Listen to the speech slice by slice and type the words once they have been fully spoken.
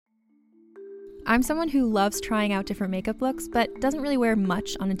I'm someone who loves trying out different makeup looks, but doesn't really wear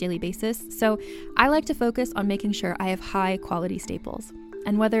much on a daily basis, so I like to focus on making sure I have high quality staples.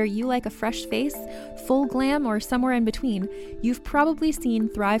 And whether you like a fresh face, full glam, or somewhere in between, you've probably seen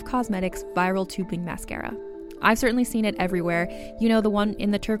Thrive Causemetics Viral Tubing Mascara. I've certainly seen it everywhere. You know, the one in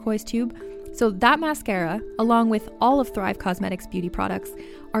the turquoise tube? So that mascara, along with all of Thrive Causemetics beauty products,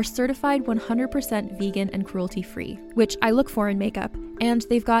 are certified 100% vegan and cruelty-free, which I look for in makeup, and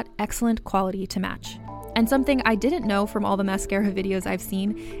they've got excellent quality to match. And something I didn't know from all the mascara videos I've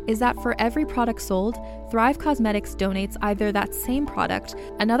seen is that for every product sold, Thrive Causemetics donates either that same product,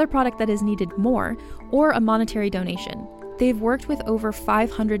 another product that is needed more, or a monetary donation. They've worked with over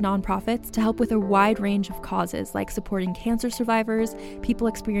 500 nonprofits to help with a wide range of causes like supporting cancer survivors, people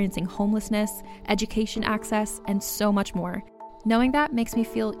experiencing homelessness, education access, and so much more. Knowing that makes me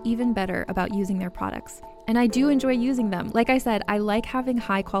feel even better about using their products. And I do enjoy using them. Like I said, I like having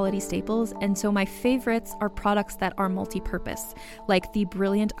high quality staples, and so my favorites are products that are multi-purpose, like the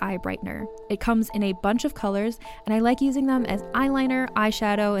Brilliant Eye Brightener. It comes in a bunch of colors, and I like using them as eyeliner,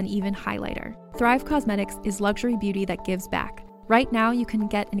 eyeshadow, and even highlighter. Thrive Causemetics is luxury beauty that gives back. Right now, you can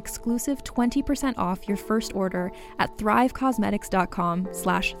get an exclusive 20% off your first order at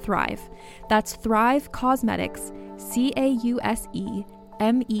thrivecausemetics.com/thrive. That's Thrive Causemetics,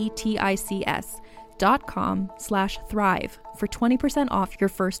 CAUSEMETICS.com/thrive for 20% off your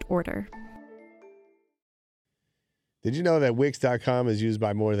first order. Did you know that Wix.com is used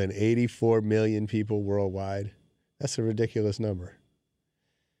by more than 84 million people worldwide? That's a ridiculous number.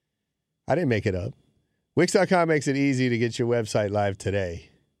 I didn't make it up. Wix.com makes it easy to get your website live today.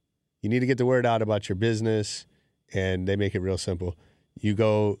 You need to get the word out about your business, and they make it real simple. You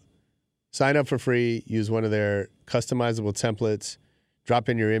go sign up for free, use one of their customizable templates, drop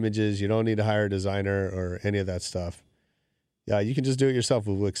in your images. You don't need to hire a designer or any of that stuff. Yeah, you can just do it yourself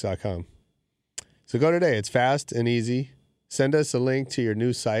with Wix.com. So go today. It's fast and easy. Send us a link to your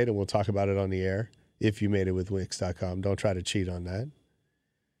new site, and we'll talk about it on the air if you made it with Wix.com. Don't try to cheat on that.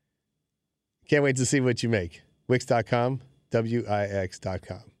 Can't wait to see what you make. Wix.com,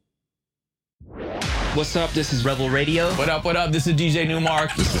 Wix.com. What's up? This is Rebel Radio. What up? What up? This is DJ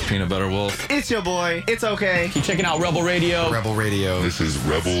Newmark. This is Peanut Butter Wolf. It's your boy. It's okay. Keep checking out Rebel Radio. Rebel Radio. This is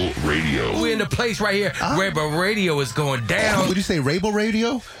Rebel Radio. We're in the place right here. Rebel Radio is going down. Did you say Rebel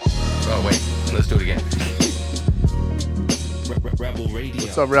Radio? Oh, wait. Let's do it again. Rebel Radio.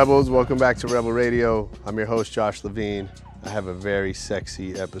 What's up, Rebels? Welcome back to Rebel Radio. I'm your host, Josh Levine. I have a very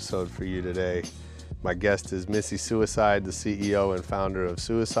sexy episode for you today. My guest is Missy Suicide, the CEO and founder of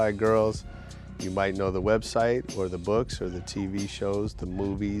Suicide Girls. You might know the website or the books or the TV shows, the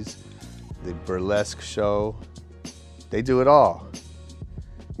movies, the burlesque show. They do it all.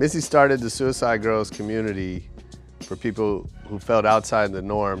 Missy started the Suicide Girls community for people who felt outside the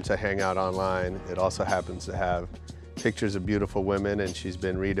norm to hang out online. It also happens to have pictures of beautiful women, and she's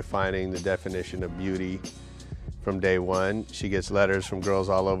been redefining the definition of beauty from day one. She gets letters from girls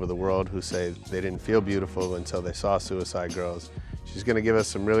all over the world who say they didn't feel beautiful until they saw Suicide Girls. She's going to give us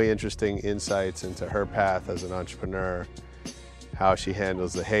some really interesting insights into her path as an entrepreneur, how she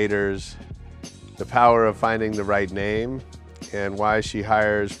handles the haters, the power of finding the right name, and why she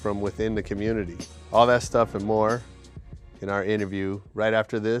hires from within the community. All that stuff and more in our interview right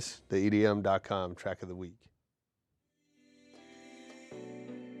after this, the EDM.com track of the week.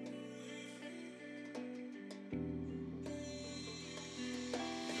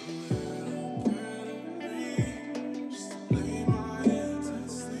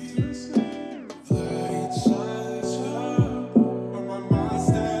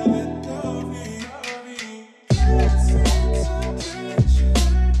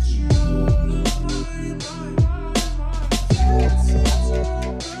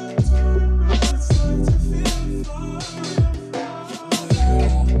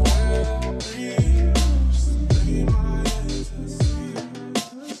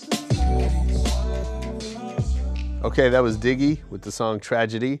 Okay, that was Diggy with the song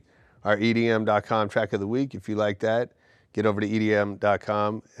Tragedy, our EDM.com track of the week. If you like that, get over to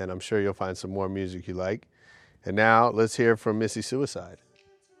EDM.com, and I'm sure you'll find some more music you like. And now, let's hear from Missy Suicide.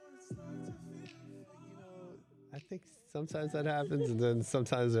 I think sometimes that happens, and then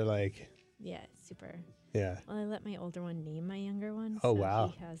sometimes they're like... Yeah, super. Yeah. Well, I let my older one name my younger one. Oh, so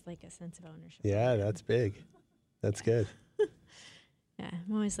wow. he has like a sense of ownership. Yeah, that's big. That's good. Yeah,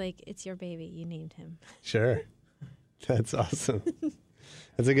 I'm always like, it's your baby. You named him. Sure. That's awesome.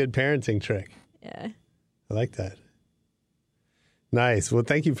 That's a good parenting trick. Yeah. I like that. Nice. Well,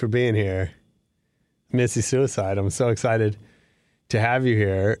 thank you for being here, Missy Suicide. I'm so excited to have you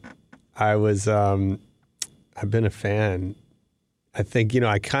here. I've been a fan I think,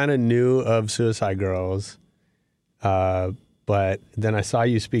 I kind of knew of Suicide Girls, but then I saw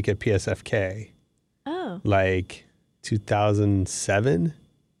you speak at PSFK. Oh. Like 2007,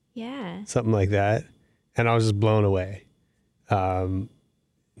 Yeah. something like that. And I was just blown away. And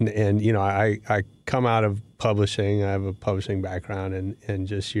I come out of publishing. I have a publishing background, and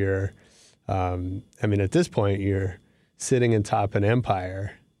just your, at this point, you're sitting atop an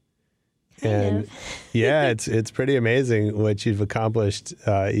empire. Kind of. Yeah, it's pretty amazing what you've accomplished,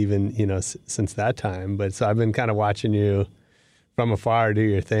 even, since that time. But so I've been kind of watching you from afar do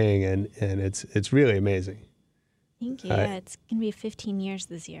your thing, and it's really amazing. Thank you. Yeah, it's going to be 15 years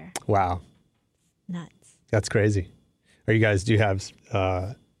this year. Wow. Nuts. That's crazy. Do you have,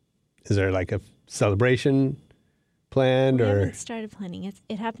 is there like a celebration planned? We or? haven't started planning.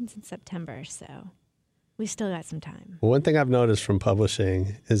 It happens in September, so we still got some time. Well, one thing I've noticed from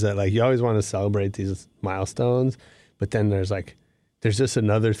publishing is that like you always want to celebrate these milestones, but then there's just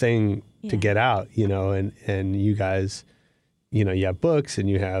another thing to get out, and you guys, you have books and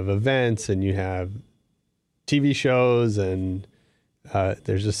you have events and you have TV shows and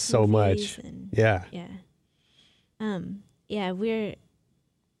there's just so much. Yeah.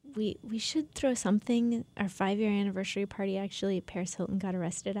 We should throw something. Our 5-year anniversary party, actually, Paris Hilton got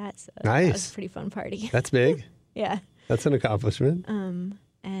arrested at. So nice. That was a pretty fun party. That's big. Yeah. That's an accomplishment.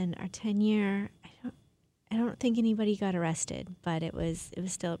 And our 10-year, I don't think anybody got arrested, but it was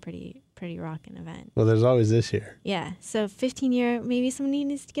still a pretty rockin' event. Well, there's always this year. Yeah. So 15-year, maybe somebody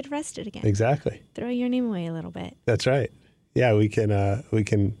needs to get arrested again. Exactly. Throw your name away a little bit. That's right. Yeah, you can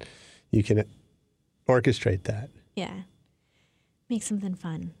orchestrate that. Yeah. Make something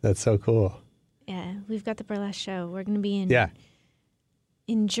fun. That's so cool. Yeah. We've got the burlesque show. We're going to be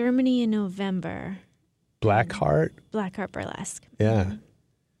in Germany in November. Blackheart Burlesque. Yeah. Mm-hmm.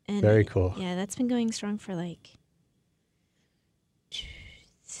 And very cool. Yeah, that's been going strong for like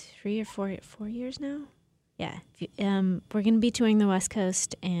 3 or 4 years now. Yeah. We're going to be touring the West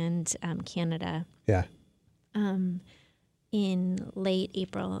Coast and Canada. Yeah. In late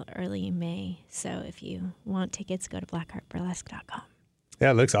April, early May. So if you want tickets, go to blackheartburlesque.com.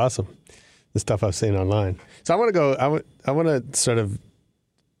 Yeah, it looks awesome. The stuff I've seen online. So I want to go. I want to sort of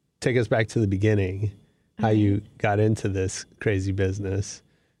take us back to the beginning, how you got into this crazy business.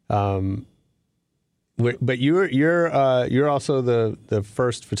 But you're also the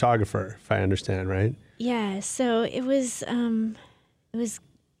first photographer, if I understand, right? Yeah. So it was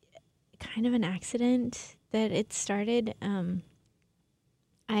kind of an accident that it started.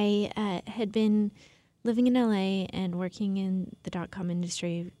 I had been living in LA and working in the .com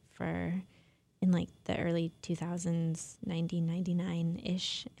industry in like the early 2000s,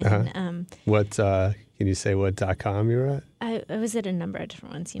 1999-ish. And what can you say? What .com you were at? I was at a number of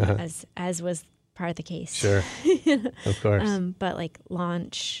different ones, as was part of the case. Sure, of course. But like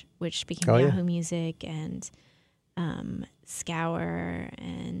Launch, which became Yahoo Music, and Scour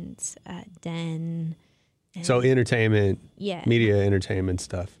and Den. So entertainment, media entertainment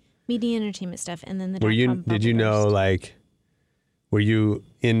stuff. Media entertainment stuff, and then the Did you know, like, were you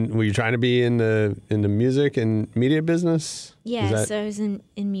trying to be in the music and media business? Yeah, so I was in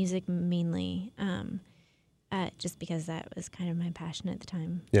music mainly, just because that was kind of my passion at the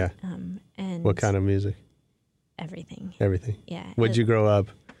time. Yeah. And what kind of music? Everything. Everything. Yeah. What'd you grow up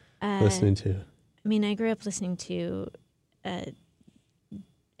listening to? I mean, I grew up listening to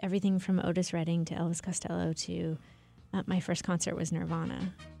everything from Otis Redding to Elvis Costello to my first concert was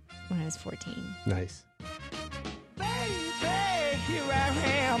Nirvana when I was 14. Nice. Baby, here I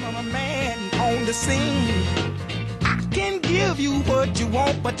am, I'm a man on the scene. I can give you what you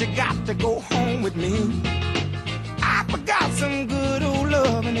want, but you got to go home with me. I forgot some good old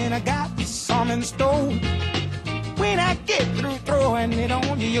love, and then I got some in store. When I get through throwing it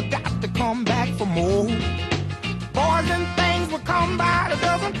on you, you got to come back for more. Boys and things will come by the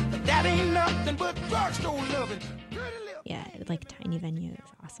dozen, but that ain't nothing but drugstore loving. Yeah, like tiny venue. It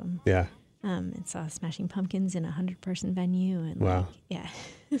was awesome. Yeah. And saw Smashing Pumpkins in a 100-person venue. And wow.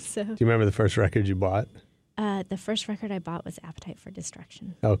 So. Do you remember the first record you bought? The first record I bought was Appetite for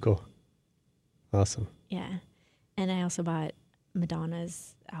Destruction. Oh, cool. Awesome. Yeah. And I also bought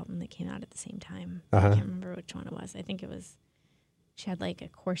Madonna's album that came out at the same time. Uh-huh. I can't remember which one it was. I think it was, she had like a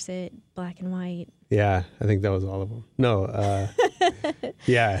corset, black and white. Yeah, I think that was all of them. No,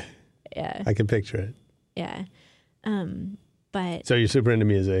 yeah. Yeah. I can picture it. Yeah. But so you're super into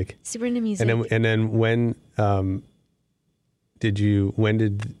music. Super into music. And then when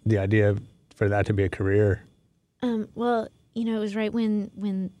did the idea for that to be a career? Well, it was right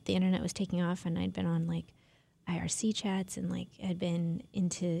when the internet was taking off, and I'd been on like IRC chats and like had been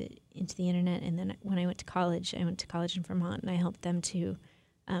into the internet. And then when I went to college in Vermont, and I helped them to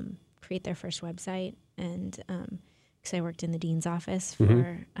create their first website. And because I worked in the dean's office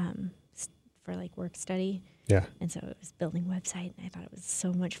for like work study. Yeah. And so it was building a website, and I thought it was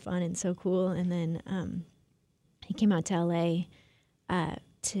so much fun and so cool. And then I came out to LA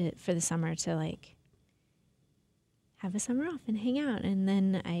for the summer to like have a summer off and hang out. And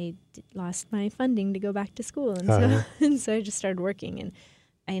then I lost my funding to go back to school, and so I just started working, and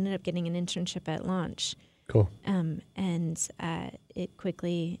I ended up getting an internship at Launch. Cool. And it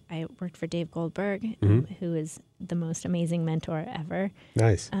quickly, I worked for Dave Goldberg, who is the most amazing mentor ever.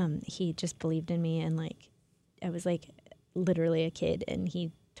 Nice. He just believed in me, and like I was like literally a kid, and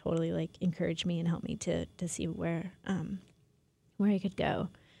he totally like encouraged me and helped me to see where I could go.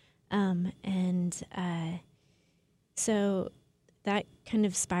 So that kind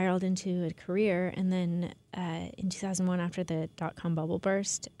of spiraled into a career. And then in 2001, after the dot-com bubble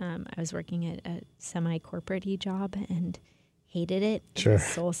burst, I was working at a semi-corporate-y job and hated it. Sure. It was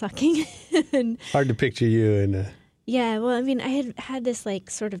soul-sucking. Hard to picture you in Yeah, well, I mean, I had this like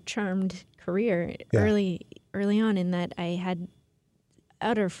sort of charmed career early on, in that I had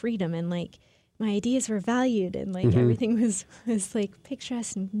utter freedom, and like my ideas were valued, and like everything was like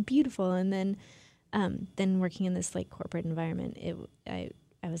picturesque and beautiful. And then working in this like corporate environment, I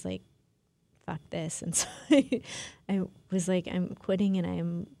was like, fuck this. And so I was like, I'm quitting, and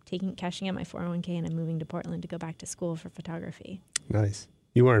I'm cashing out my 401k, and I'm moving to Portland to go back to school for photography. Nice.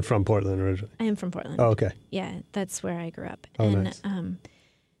 You weren't from Portland originally? I am from Portland. Oh, okay. Yeah, that's where I grew up. Oh, nice.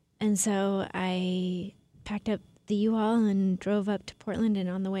 And so I packed up the U-Haul and drove up to Portland, and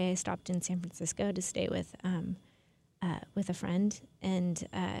on the way I stopped in San Francisco to stay with a friend, and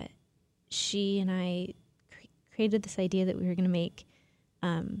she and I created this idea that we were going to make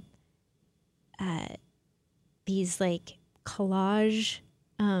these like collage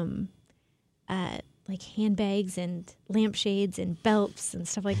like handbags and lampshades and belts and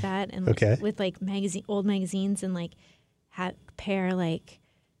stuff like that, and with like old magazines, and like pair like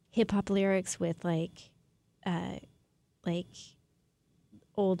hip hop lyrics with like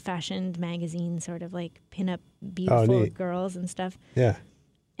old fashioned magazine sort of like pin up beautiful girls and stuff. Yeah.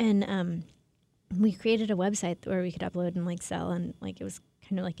 And we created a website where we could upload and like sell, and like it was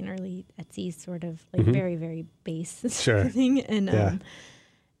kind of like an early Etsy sort of like very, very base sort of thing. And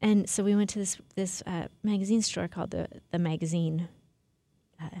and so we went to this magazine store called the Magazine,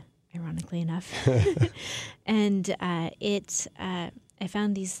 ironically enough. And I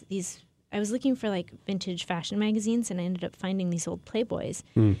found these I was looking for like vintage fashion magazines, and I ended up finding these old Playboys.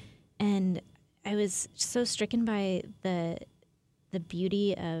 And I was so stricken by the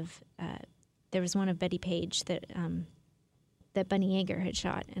beauty of there was one of Betty Page that Bunny Yeager had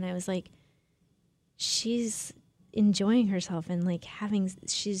shot, and I was like, she's enjoying herself, and like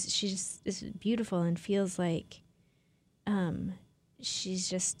she's just beautiful, and feels like she's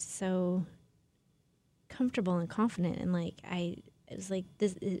just so comfortable and confident, and like it was like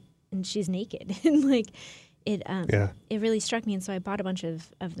this, and she's naked, and like it really struck me. And so I bought a bunch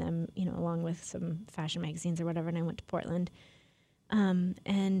of them, along with some fashion magazines or whatever, and I went to Portland.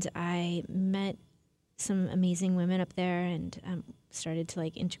 And I met some amazing women up there, and started to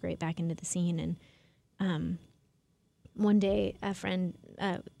like integrate back into the scene. And one day, a friend,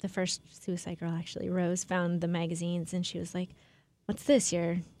 the first Suicide Girl actually, Rose, found the magazines, and she was like, "What's this?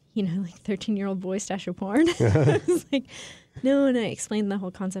 Your, like 13-year-old boy stash of porn?" I was like, "No." And I explained the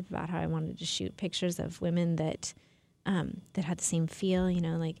whole concept about how I wanted to shoot pictures of women that had the same feel,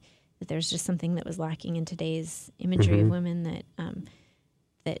 like that there's just something that was lacking in today's imagery of women,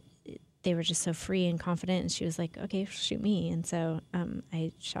 that they were just so free and confident. And she was like, "Okay, shoot me." And so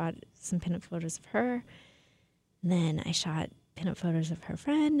I shot some pinup photos of her. And then I shot pinup photos of her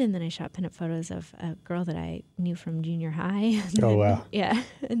friend, and then I shot pinup photos of a girl that I knew from junior high. Oh, wow. Yeah.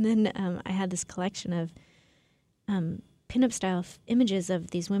 And then I had this collection of pinup style images of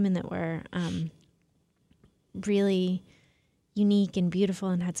these women that were really unique and beautiful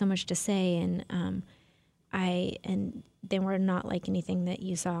and had so much to say, and they were not like anything that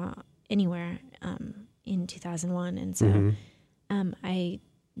you saw anywhere in 2001. And so I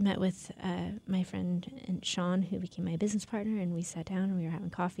met with my friend and Sean, who became my business partner, and we sat down and we were having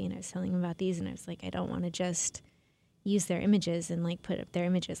coffee, and I was telling him about these, and I was like, I don't want to just use their images and like put up their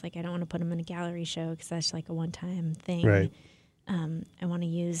images. Like, I don't want to put them in a gallery show, because that's like a one-time thing. Right. I want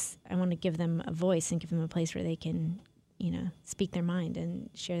to give them a voice and give them a place where they can, speak their mind and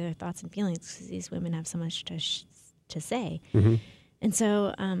share their thoughts and feelings, because these women have so much to say. And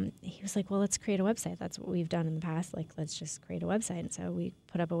so he was like, "Well, let's create a website. That's what we've done in the past. Like, let's just create a website." And so we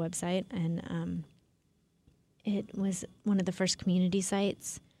put up a website, and it was one of the first community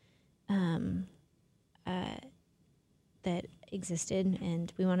sites that existed,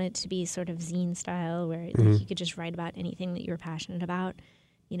 and we wanted it to be sort of zine style, where like, you could just write about anything that you were passionate about,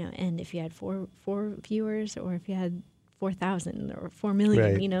 you know. And if you had four viewers, or if you had 4,000 or 4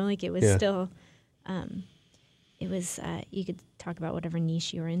 million, you know, like it was still, it was you could talk about whatever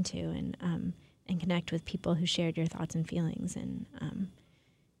niche you were into, and connect with people who shared your thoughts and feelings, and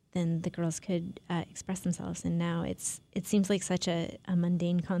then the girls could express themselves. And now it seems like such a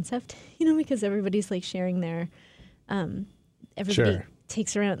mundane concept, you know, because everybody's like sharing their, everybody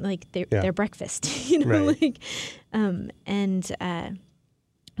takes around like their breakfast, you know, like, and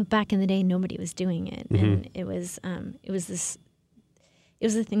back in the day, nobody was doing it. And it was the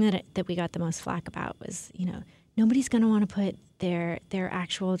thing that we got the most flack about was, you know, nobody's going to want to put their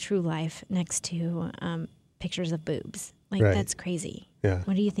actual true life next to pictures of boobs. Like, that's crazy. Yeah.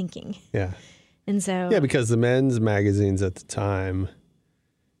 What are you thinking? Yeah. And so... Yeah, because the men's magazines at the time,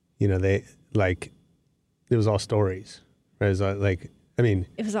 you know, it was all stories. Right? It was like, I mean...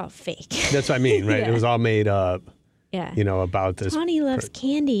 It was all fake. That's what I mean, right? It was all made up, you know, about this... Tawny loves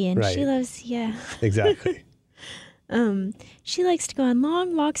candy, and she loves... Exactly. She likes to go on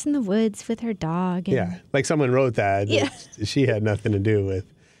long walks in the woods with her dog. And, like someone wrote that. She had nothing to do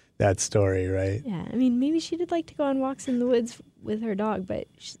with that story, right? Yeah, I mean, maybe she did like to go on walks in the woods with her dog, but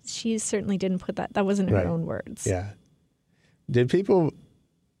she certainly didn't put that. That wasn't her own words. Yeah. Did people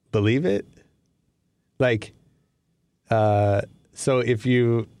believe it? Like, so if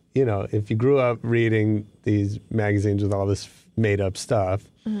you grew up reading these magazines with all this made up stuff,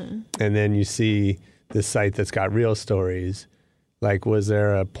 and then you see this site that's got real stories, like, was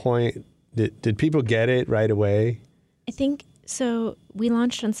there a point, did people get it right away? I think so. We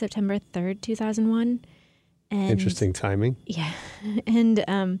launched on September 3rd, 2001. And interesting timing. Yeah. And,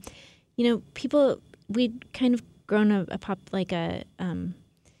 you know, we'd kind of grown an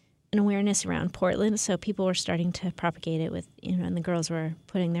awareness around Portland. So people were starting to propagate it with, you know, and the girls were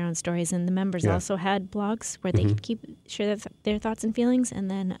putting their own stories. And the members also had blogs where they could share their thoughts and feelings. And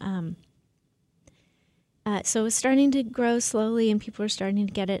then, so it was starting to grow slowly, and people were starting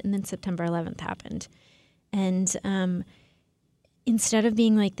to get it. And then September 11th happened. And, instead of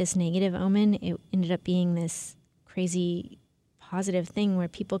being like this negative omen, it ended up being this crazy positive thing where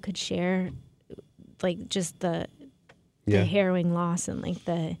people could share like just the harrowing loss, and like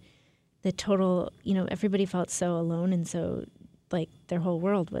the total, you know, everybody felt so alone, and so like their whole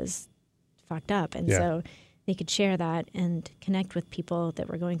world was fucked up. And so they could share that and connect with people that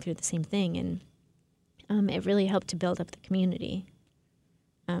were going through the same thing. And it really helped to build up the community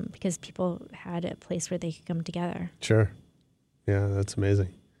because people had a place where they could come together. Sure. Yeah, that's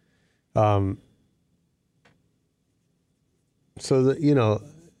amazing. So, you know,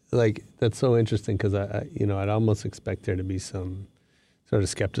 like, that's so interesting because, I'd almost expect there to be some sort of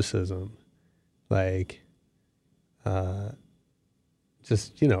skepticism. Like,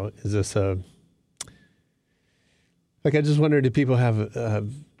 just, you know, is this like, I just wonder, do people have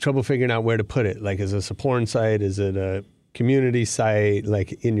trouble figuring out where to put it? Like, is this a porn site? Is it a community site?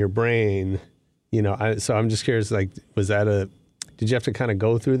 Like, in your brain, you know, so I'm just curious, like, did you have to kind of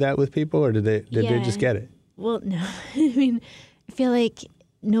go through that with people, or did they just get it? Well, no. I mean, I feel like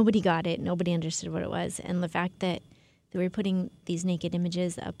nobody got it. Nobody understood what it was. And the fact that they were putting these naked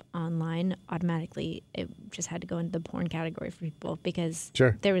images up online, automatically it just had to go into the porn category for people, because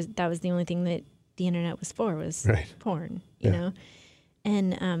that was the only thing that the internet was for, was porn, you know?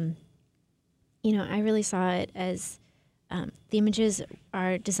 And, you know, I really saw it as the images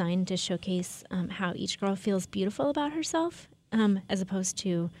are designed to showcase how each girl feels beautiful about herself, as opposed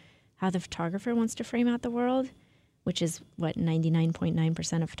to how the photographer wants to frame out the world, which is what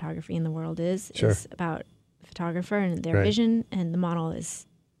 99.9% of photography in the world is about the photographer and their vision, and the model is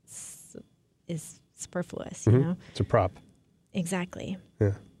superfluous, you know? It's a prop. Exactly.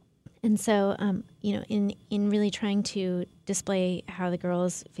 Yeah. And so, you know, in really trying to display how the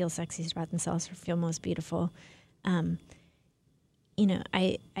girls feel sexiest about themselves or feel most beautiful, you know,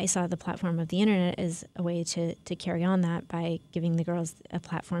 I saw the platform of the internet as a way to carry on that by giving the girls a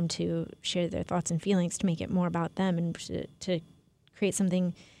platform to share their thoughts and feelings, to make it more about them, and to create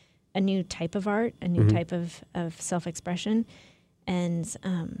something, a new type of art, a new type of self-expression. And,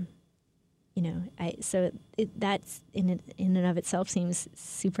 you know, that's in and of itself seems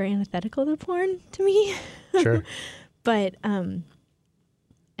super antithetical to porn to me. Sure. But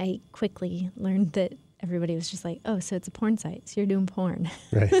I quickly learned that everybody was just like, oh, so it's a porn site, so you're doing porn.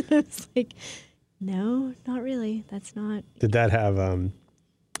 Right. I was like, no, not really. That's not. Did that have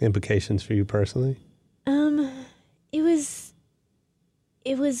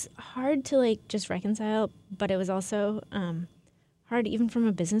was hard to like just reconcile, but it was also hard even from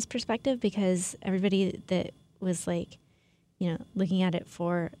a business perspective, because everybody that was like, looking at it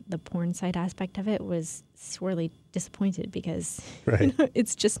for the porn site aspect of it was sorely disappointed, because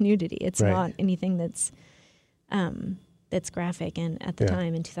it's just nudity. It's not anything that's graphic. And at the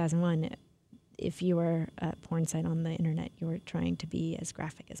time in 2001, if you were a porn site on the internet, you were trying to be as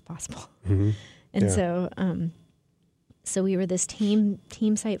graphic as possible. Mm-hmm. And so we were this team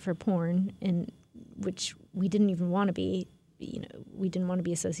site for porn, in which we didn't even want to be. We didn't want to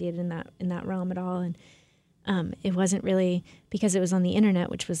be associated in that realm at all. And it wasn't really, because it was on the internet,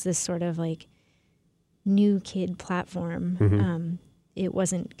 which was this sort of like new kid platform. Mm-hmm. It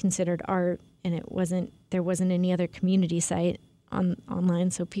wasn't considered art, and there wasn't any other community site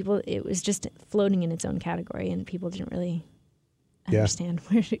online. So it was just floating in its own category, and people didn't really understand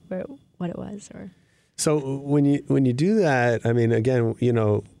what it was. So when you do that, I mean, again,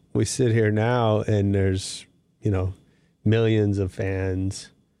 we sit here now and there's, millions of fans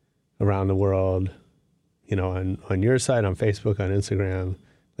around the world, on your site, on Facebook, on Instagram,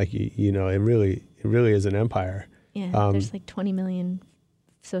 like, it really is an empire. Yeah. There's like 20 million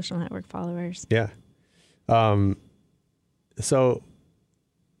social network followers. Yeah. So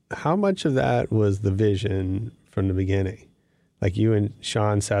how much of that was the vision from the beginning? Like, you and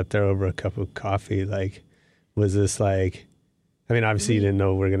Sean sat there over a cup of coffee. Like, was this like, I mean, obviously you didn't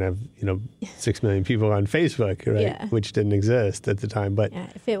know we're going to have, 6 million people on Facebook, right? Yeah. Which didn't exist at the time. But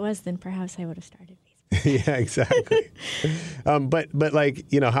if it was, then perhaps I would have started Facebook. Yeah, exactly. But like,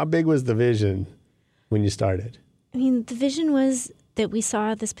 how big was the vision when you started? I mean, the vision was that we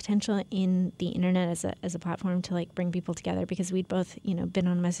saw this potential in the internet as a platform to like bring people together, because we'd both, been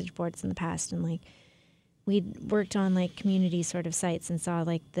on message boards in the past, and like we'd worked on like community sort of sites and saw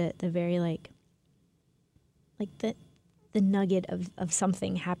like the very like the nugget of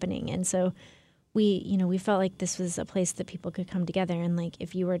something happening. And so we felt like this was a place that people could come together. And like,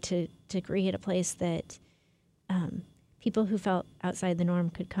 if you were to create a place that people who felt outside the norm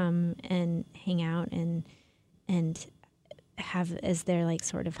could come and hang out and have as their like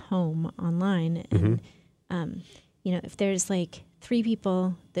sort of home online. And, if there's like 3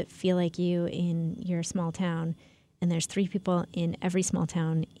 people that feel like you in your small town, and there's 3 people in every small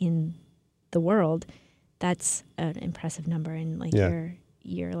town in the world, that's an impressive number. And like,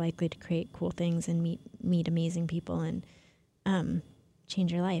 you're likely to create cool things and meet amazing people and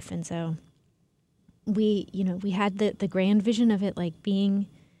change your life. And so we had the grand vision of it like being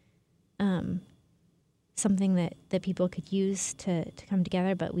something that people could use to come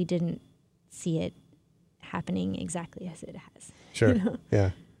together, but we didn't see it happening exactly as it has. Sure.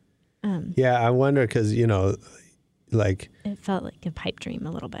 Yeah. I wonder, because, like, it felt like a pipe dream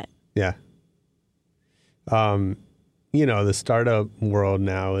a little bit. Yeah. The startup world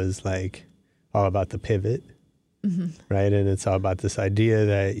now is like all about the pivot, right? And it's all about this idea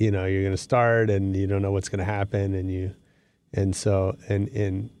that, you're going to start and you don't know what's going to happen.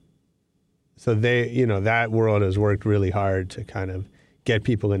 So they, that world has worked really hard to kind of get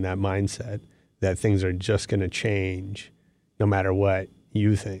people in that mindset that things are just going to change no matter what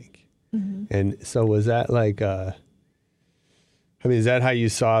you think. Mm-hmm. And so was that like, is that how you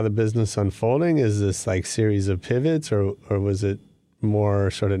saw the business unfolding? Is this like series of pivots, or was it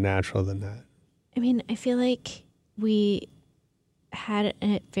more sort of natural than that? I mean, I feel like we had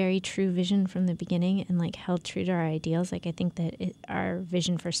a very true vision from the beginning and like held true to our ideals. Like, I think that our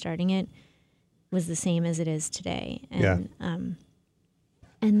vision for starting it was the same as it is today. And,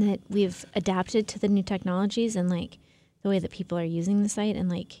 and that we've adapted to the new technologies and like the way that people are using the site. And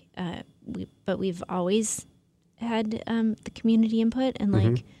like, but we've always had the community input and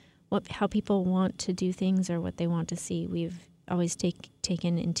like how people want to do things or what they want to see. We've always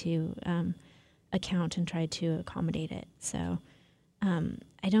taken into account and tried to accommodate it. So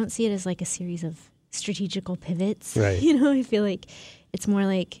I don't see it as like a series of strategical pivots. Right. I feel like it's more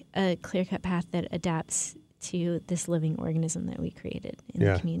like a clear-cut path that adapts to this living organism that we created in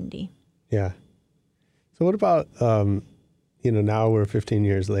the community. Yeah. So what about, now we're 15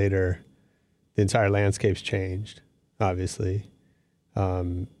 years later, the entire landscape's changed, obviously.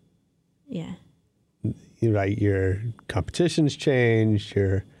 Your competition's changed,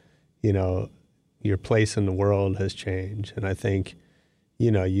 your place in the world has changed. And I think,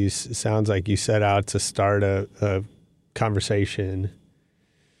 sounds like you set out to start a conversation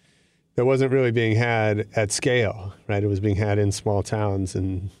that wasn't really being had at scale, right? It was being had in small towns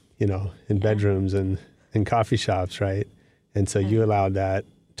and, in bedrooms and in coffee shops, right? And so you allowed that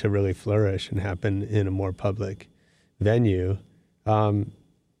to really flourish and happen in a more public venue. Do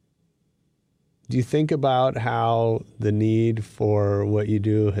Do you think about how the need for what you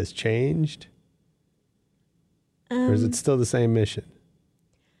do has changed? Or is it still the same mission?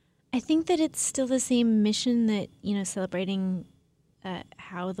 I think that it's still the same mission that, celebrating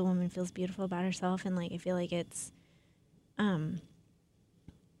how the woman feels beautiful about herself. And like, I feel like it's, the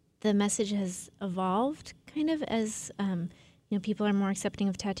message has evolved kind of as, people are more accepting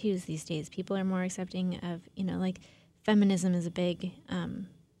of tattoos these days. People are more accepting of, like feminism is a big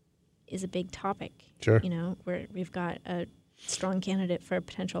topic. Sure. Where we've got a strong candidate for a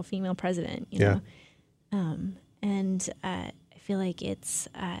potential female president, know. And I feel like it's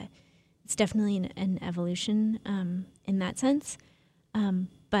definitely an evolution in that sense.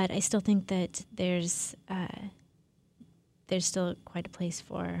 But I still think that there's still quite a place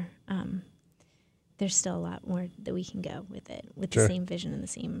for, there's still a lot more that we can go with it, with the same vision and the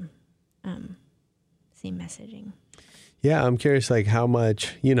same messaging. Yeah, I'm curious, like how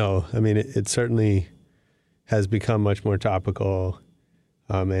much, it certainly has become much more topical,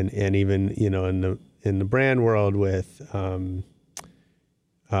 and even, in the brand world with,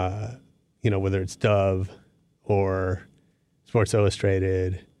 whether it's Dove or Sports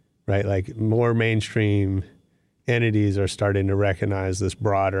Illustrated, right? Like more mainstream entities are starting to recognize this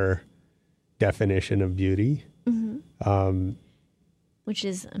broader definition of beauty. Mm-hmm. Which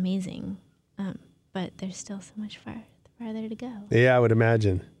is amazing. But there's still so much farther to go. Yeah, I would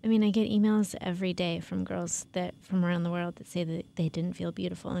imagine. I mean, I get emails every day from girls from around the world that say that they didn't feel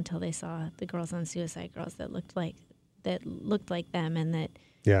beautiful until they saw the girls on Suicide Girls that looked like them, and that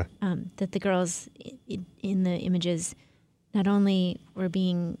that the girls in the images not only were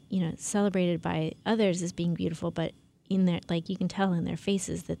being celebrated by others as being beautiful, but in their, like, you can tell in their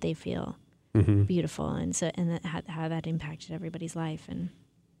faces that they feel beautiful, and that how that impacted everybody's life. And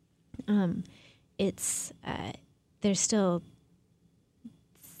it's there's still,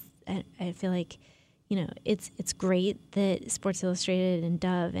 I feel like, it's great that Sports Illustrated and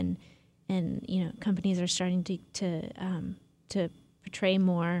Dove and companies are starting to portray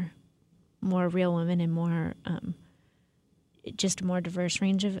more real women and more just a more diverse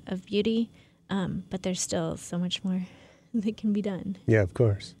range of beauty, but there's still so much more that can be done. Yeah, of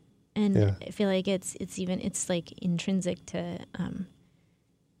course. And I feel like it's like intrinsic to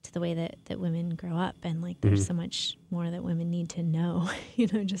the way that women grow up, and like there's so much more that women need to know,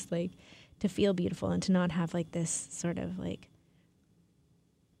 just like to feel beautiful and to not have like this sort of like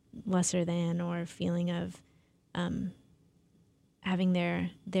lesser than or feeling of having their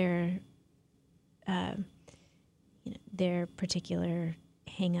particular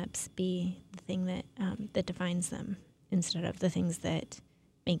hang-ups be the thing that that defines them instead of the things that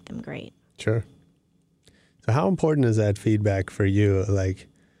make them great. Sure. So how important is that feedback for you? Like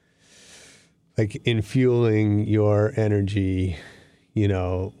in fueling your energy,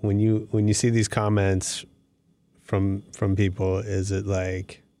 when you see these comments from people, is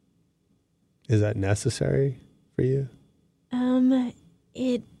that necessary for you?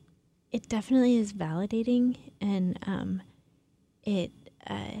 It definitely is validating, and it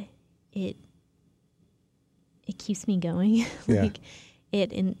keeps me going.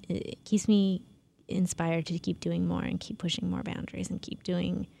 It keeps me inspired to keep doing more and keep pushing more boundaries and keep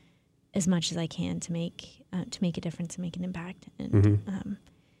doing as much as I can to make a difference and make an impact. And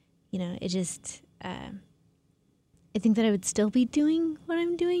it just I think that I would still be doing what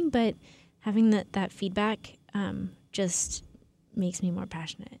I'm doing, but having that feedback just makes me more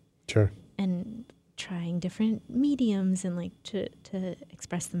passionate. Sure. And trying different mediums and like to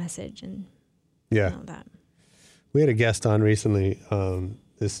express the message and all that. We had a guest on recently,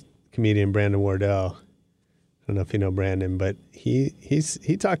 this comedian Brandon Wardell. I don't know if you know Brandon, but he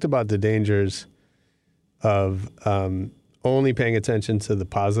talked about the dangers of only paying attention to the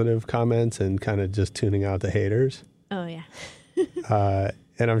positive comments and kind of just tuning out the haters. Oh yeah.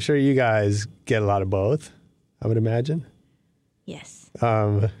 And I'm sure you guys get a lot of both, I would imagine. Yes.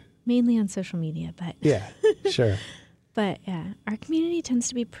 Mainly on social media, but yeah, sure. But yeah, our community tends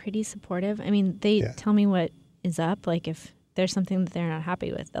to be pretty supportive. I mean, they tell me what is up. Like if there's something that they're not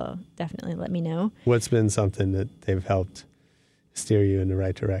happy with, they'll definitely let me know. What's been something that they've helped steer you in the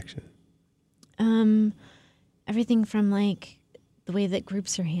right direction? Everything from like the way that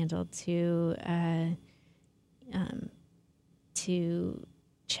groups are handled to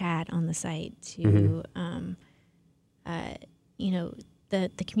chat on the site to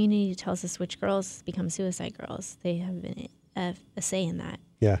the community tells us which girls become Suicide Girls. They have been a say in that.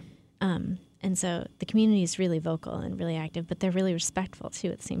 Yeah. And so the community is really vocal and really active, but they're really respectful too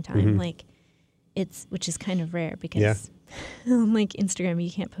at the same time. Like which is kind of rare because on like Instagram,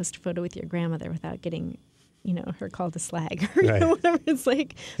 you can't post a photo with your grandmother without getting her call to slag or whatever. It's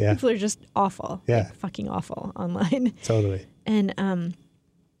like people are just awful, like fucking awful online. Totally. And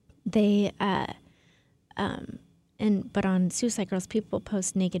but on Suicide Girls, people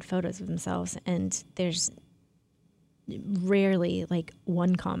post naked photos of themselves, and there's rarely like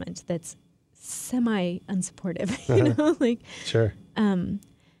one comment that's semi unsupportive, Sure.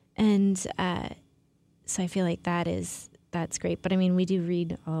 So I feel like that's great. But I mean, we do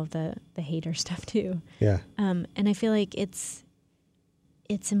read all of the hater stuff too. Yeah. And I feel like it's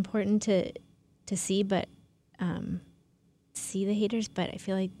important to see, but see the haters. But I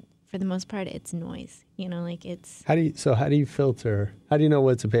feel like for the most part, it's noise. Like it's. How do you filter? How do you know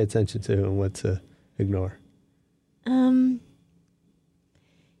what to pay attention to and what to ignore?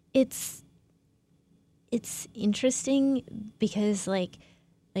 It's interesting because like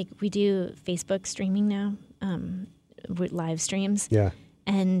we do Facebook streaming now, with live streams. Yeah.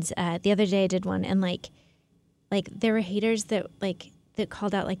 And the other day I did one, and like there were haters that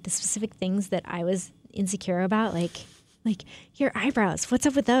called out like the specific things that I was insecure about, like your eyebrows. What's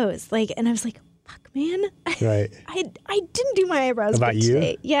up with those? Like, and I was like, fuck, man. Right. I didn't do my eyebrows about you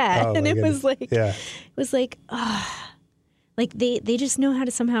today. Yeah. Oh, and it goodness. was like, like they just know how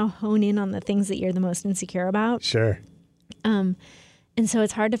to somehow hone in on the things that you're the most insecure about. Sure. And so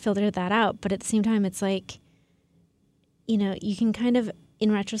it's hard to filter that out, but at the same time, it's like, you can kind of,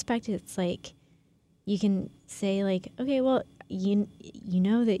 in retrospect, it's like, you can say like, okay, well, you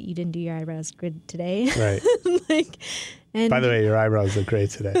know that you didn't do your eyebrows good today. Right. And by the way, your eyebrows look great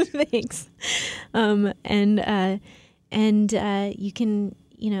today. Thanks. And you can,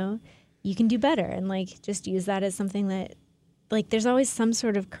 you can do better, and like just use that as something that, like, there's always some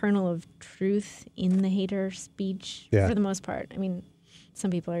sort of kernel of truth in the hater speech for the most part. I mean,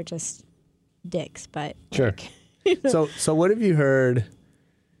 some people are just dicks, but sure. So what have you heard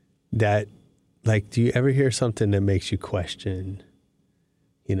that, like, do you ever hear something that makes you question,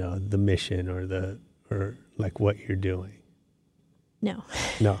 the mission or like what you're doing? No.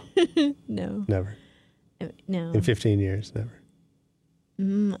 No. No. Never. No. In 15 years, never.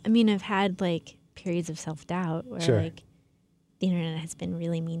 I mean, I've had like periods of self-doubt where like the internet has been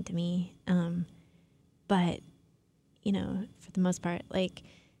really mean to me. But, for the most part, like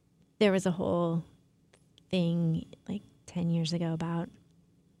there was a whole thing like 10 years ago about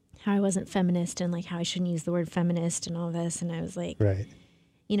how I wasn't feminist and like how I shouldn't use the word feminist and all this. And I was like, right.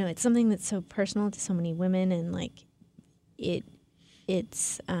 It's something that's so personal to so many women, and like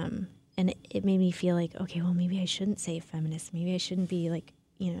it's and it made me feel like, okay, well, maybe I shouldn't say feminist. Maybe I shouldn't be like,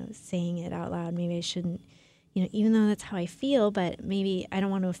 saying it out loud. Maybe I shouldn't, even though that's how I feel, but maybe I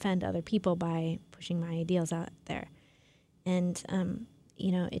don't want to offend other people by pushing my ideals out there. And,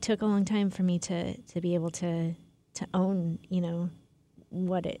 it took a long time for me to be able to own,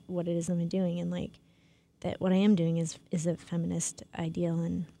 what it is I'm doing, and like that what I am doing is a feminist ideal.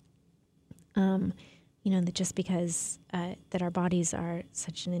 And, that just because that our bodies are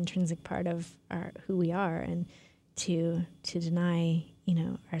such an intrinsic part of who we are, and to deny,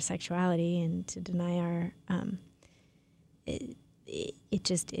 our sexuality and to deny our,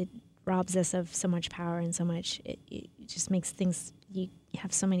 it robs us of so much power and so much, it just makes things, you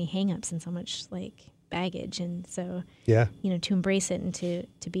have so many hangups and so much like baggage. And so, to embrace it and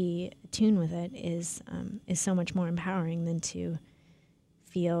to be attuned with it is so much more empowering than to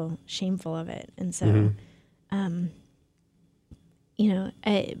feel shameful of it. And so,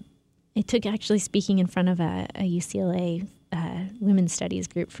 it took actually speaking in front of a UCLA women's studies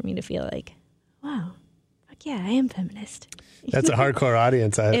group for me to feel like, wow, fuck yeah, I am feminist. That's a hardcore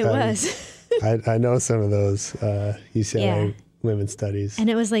audience. It was. I know some of those UCLA women's studies. And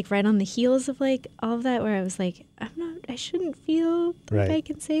it was like right on the heels of like all of that, where I was like, I shouldn't feel like I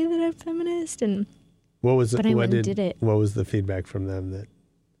can say that I'm feminist. And what was but I went and did it. What was the feedback from them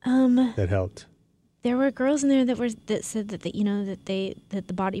that helped? There were girls in there that said that that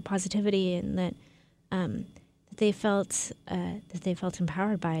the body positivity, and that they felt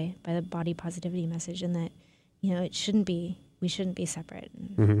empowered by the body positivity message, and that we shouldn't be separate.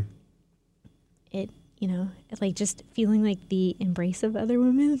 And it like just feeling like the embrace of other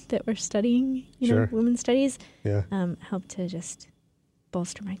women that were studying women's studies helped to just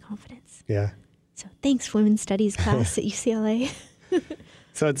bolster my confidence. Yeah. So thanks, women's studies class at UCLA.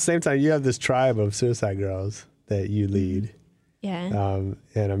 So at the same time, you have this tribe of Suicide Girls that you lead. Yeah.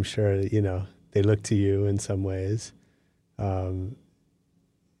 And I'm sure that, they look to you in some ways. And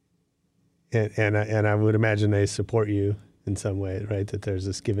I would imagine they support you in some way, right? That there's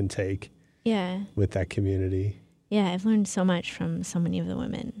this give and take with that community. Yeah, I've learned so much from so many of the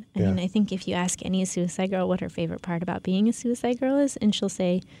women. I mean, I think if you ask any Suicide Girl what her favorite part about being a Suicide Girl is, and she'll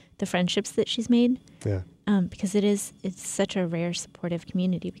say the friendships that she's made. Yeah. because it's such a rare supportive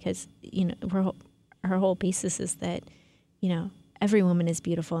community, because, you know, our whole basis is that, you know, every woman is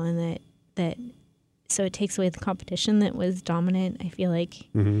beautiful, and that so it takes away the competition that was dominant, I feel like,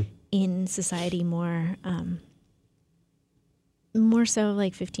 in society more so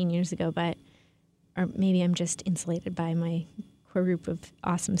like 15 years ago, or maybe I'm just insulated by my core group of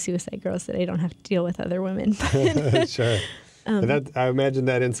awesome suicide girls that I don't have to deal with other women. Sure. I imagine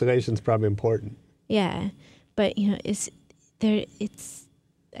that insulation's probably important. Yeah. But, you know,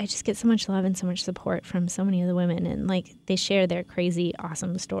 I just get so much love and so much support from so many of the women, and like they share their crazy,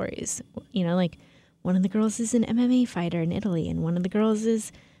 awesome stories. You know, like one of the girls is an MMA fighter in Italy, and one of the girls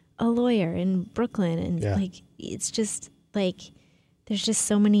is a lawyer in Brooklyn. And like, it's just like, there's just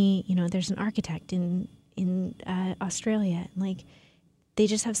so many, you know, there's an architect in Australia. And like, they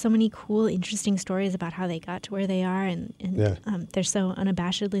just have so many cool, interesting stories about how they got to where they are. And they're so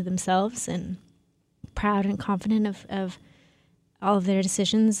unabashedly themselves and proud and confident of all of their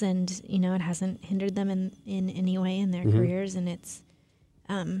decisions. And, you know, it hasn't hindered them in any way in their careers. And it's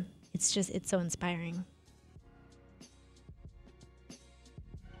so inspiring.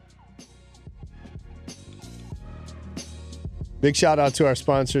 Big shout out to our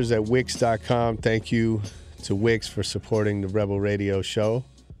sponsors at Wix.com. Thank you to Wix for supporting the Rebel Radio show.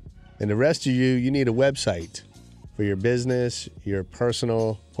 And the rest of you need a website for your business, your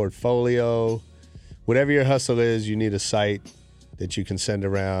personal portfolio, whatever your hustle is. You need a site that you can send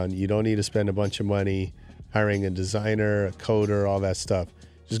around. You don't need to spend a bunch of money hiring a designer, a coder, all that stuff.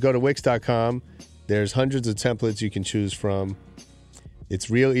 Just go to Wix.com. There's hundreds of templates you can choose from.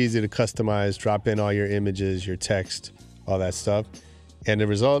 It's real easy to customize, drop in all your images, your text, all that stuff. And the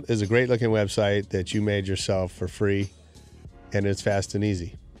result is a great looking website that you made yourself for free, and it's fast and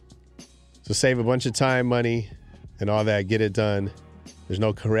easy. So save a bunch of time, money, and all that. Get it done. There's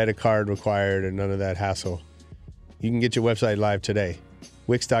no credit card required or none of that hassle. You can get your website live today.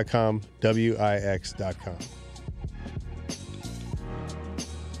 Wix.com, Wix.com.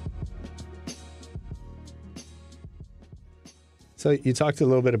 So you talked a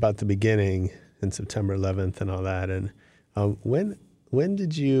little bit about the beginning and September 11th and all that. And when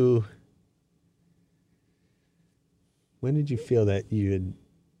did you feel that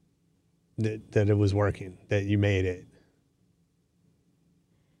that it was working, that you made it?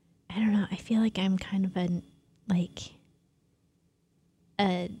 I don't know. I feel like I'm kind of a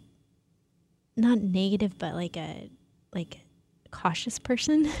not negative, but like a cautious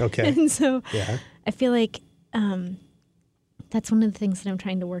person. Okay. And so I feel like that's one of the things that I'm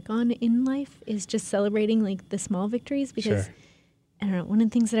trying to work on in life, is just celebrating like the small victories, because I don't know, one of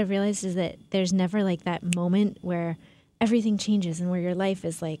the things that I've realized is that there's never like that moment where everything changes and where your life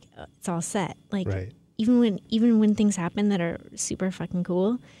is like, it's all set. Like even when things happen that are super fucking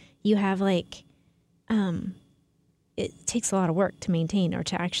cool, you have like, it takes a lot of work to maintain or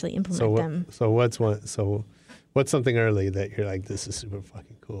to actually implement them. So what's something early that you're like, this is super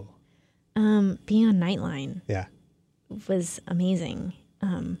fucking cool? Being on Nightline. Yeah. Was amazing.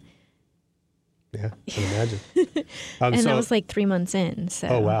 Yeah, I can imagine. And that was like 3 months in. So.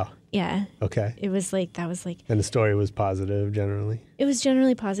 Oh, wow. Yeah. Okay. It was like, that was like. And the story was positive generally? It was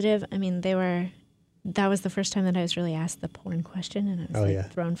generally positive. I mean, that was the first time that I was really asked the porn question, and I was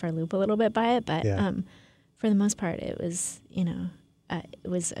thrown for a loop a little bit by it. But for the most part, it was, you know, it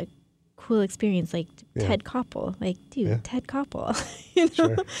was a cool experience. Like Ted Koppel, like, dude, Ted Koppel, you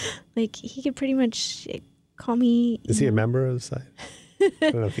know, like he could pretty much call me. Is he a member of the site?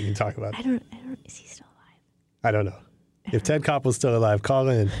 I don't know if you can talk about it. I don't. Is he still alive? I don't know. If Ted Koppel's still alive, call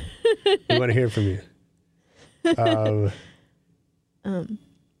in. We want to hear from you.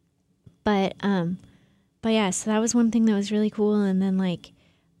 But yeah, so that was one thing that was really cool. And then like,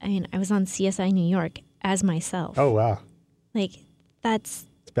 I mean, I was on CSI New York as myself. Oh, wow. Like that's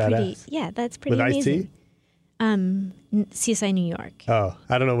pretty, that's pretty amazing. Ice-T? CSI New York. Oh,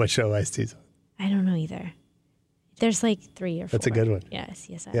 I don't know what show Ice-T's on. I don't know either. There's like 3 or 4. That's a good one. Yeah,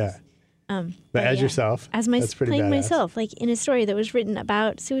 CSI. Yeah. But as yourself, as that's pretty playing badass. myself, like in a story that was written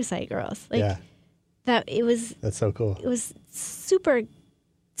about suicide girls. Like that, it was. That's so cool. It was super,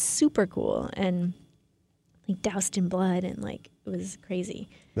 super cool, and like doused in blood, and like it was crazy.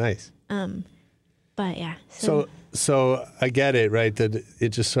 Nice. But yeah. So I get it, right? That it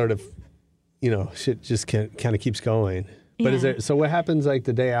just sort of, you know, shit just kind of keeps going. But is there? So what happens like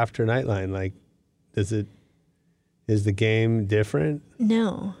the day after Nightline? Like, is the game different?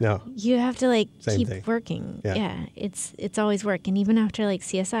 No. You have to like keep working. Yeah. It's always work. And even after like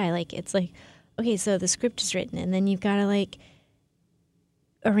CSI, like it's like, okay, so the script is written, and then you've got to like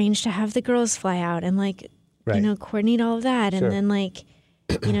arrange to have the girls fly out and like, you know, coordinate all of that. And then like,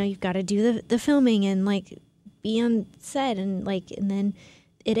 you know, you've got to do the filming and like be on set and then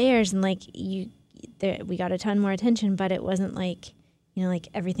it airs and like we got a ton more attention, but it wasn't like, you know, like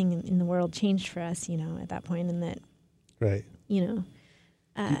everything in the world changed for us, you know, at that point, and that, right. You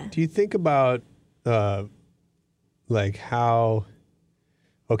know, do you think about like how,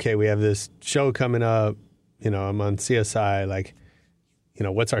 okay, we have this show coming up, you know, I'm on CSI, like, you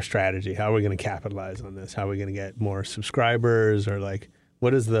know, what's our strategy? How are we going to capitalize on this? How are we going to get more subscribers, or like,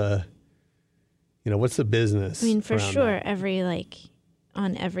 what is the, you know, what's the business? I mean, for sure, that?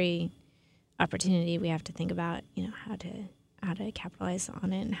 on every opportunity, we have to think about, you know, how to capitalize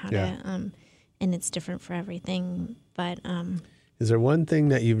on it and how to, and it's different for everything. But is there one thing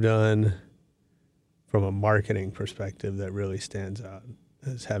that you've done from a marketing perspective that really stands out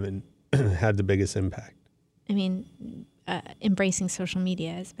as having had the biggest impact? I mean, embracing social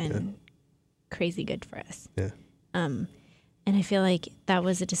media has been crazy good for us. Yeah. And I feel like that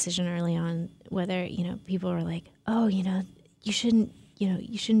was a decision early on, whether, you know, people were like, oh, you know, you shouldn't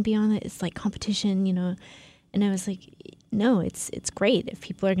be on it. It's like competition, you know. And I was like, no, it's great. If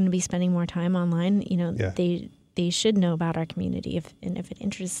people are going to be spending more time online, you know, they should know about our community. If it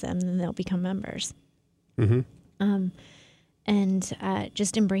interests them, then they'll become members. Mm-hmm. And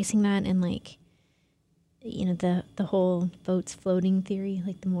just embracing that, and like, you know, the whole boats floating theory,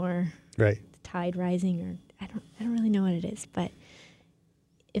 like the more the tide rising, or I don't really know what it is, but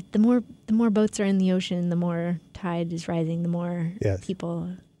if the more boats are in the ocean, the more tide is rising, the more people,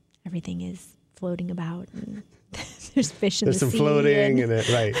 everything is floating about, and there's fish in the sea. There's some floating and it,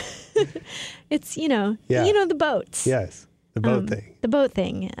 right. It's, you know, the boats. Yes, the boat thing. The boat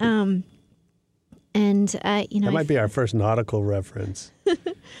thing. And you know, that might be our first nautical reference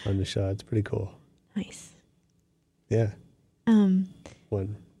on the show. It's pretty cool. Nice. Yeah.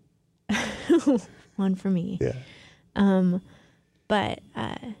 One. One for me. Yeah. But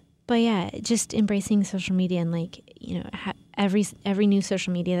yeah, just embracing social media, and like, you know, every new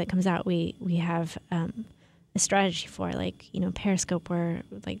social media that comes out, we have a strategy for, like, you know, Periscope, where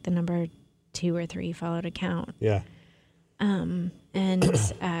like the number 2 or 3 followed account. Yeah. And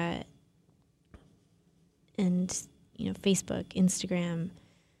you know, Facebook, Instagram,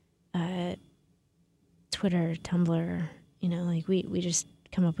 Twitter, Tumblr, you know, like we just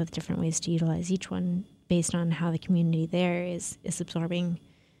come up with different ways to utilize each one based on how the community there is absorbing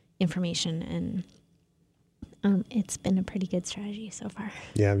information, and it's been a pretty good strategy so far.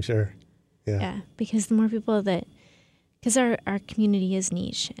 Yeah, I'm sure. Yeah, because the more people because our community is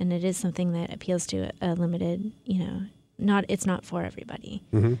niche, and it is something that appeals to a limited, you know, it's not for everybody.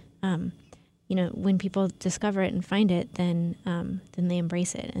 Mm-hmm. You know, when people discover it and find it, then they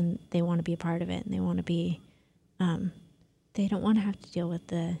embrace it, and they want to be a part of it, and they want to be, they don't want to have to deal with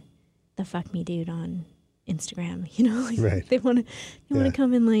the fuck me dude on Instagram, you know, like right. they want to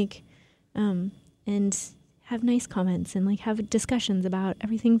come and like, and have nice comments, and like have discussions about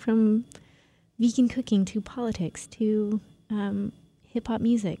everything from vegan cooking to politics to hip hop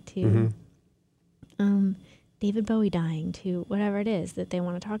music to David Bowie dying to whatever it is that they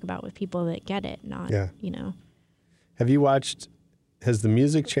want to talk about with people that get it, not, you know. Have you watched, has the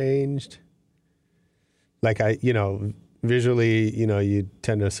music changed? Like you know, visually, you know, you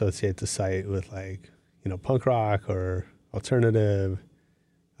tend to associate the site with like, you know, punk rock or alternative.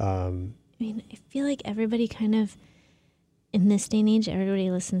 I mean, I feel like everybody kind of, in this day and age,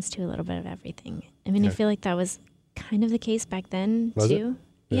 everybody listens to a little bit of everything. I mean, I feel like that was kind of the case back then, too.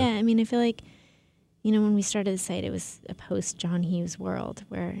 Yeah, I mean, I feel like, you know, when we started the site, it was a post-John Hughes world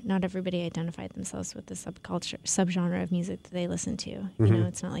where not everybody identified themselves with the subgenre of music that they listened to. You know,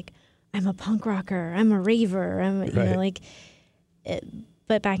 it's not like, I'm a punk rocker, I'm a raver, you know, like,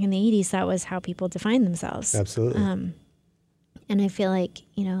 but back in the 80s, that was how people defined themselves. Absolutely. And I feel like,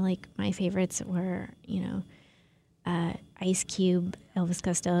 you know, like my favorites were, you know, Ice Cube, Elvis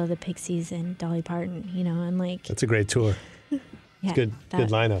Costello, the Pixies, and Dolly Parton, you know, and like. That's a great tour. It's good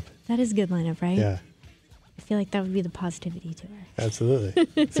lineup. That is a good lineup, right? Yeah. I feel like that would be the Positivity tour.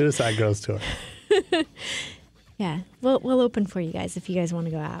 Absolutely. Suicide Girls tour. Yeah. We'll open for you guys if you guys want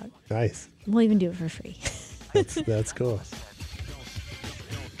to go out. Nice. We'll even do it for free. That's cool.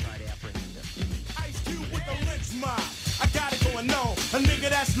 I got it going on. A nigga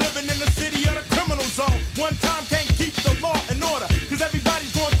that's living in the city of the criminal zone. One time can't keep the law in order, cause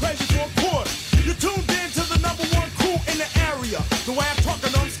everybody's going crazy for a quarter. You tuned in to the #1 crew in the area. The way I'm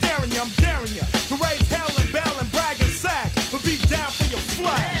talking, I'm scaring you, I'm daring you to raise hell and bell and brag and sag, but be down for your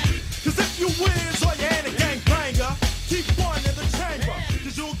flag. Cause if you whiz or you ain't a gang banger, keep one in the chamber,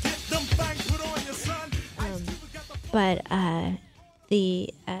 cause you'll get them things put on your son.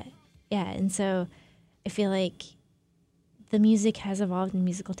 And so I feel like the music has evolved and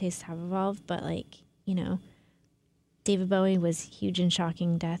musical tastes have evolved, but David Bowie was huge and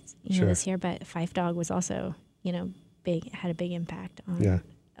shocking death this year, but Phife Dawg was also big, had a big impact on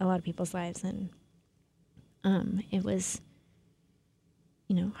a lot of people's lives, and it was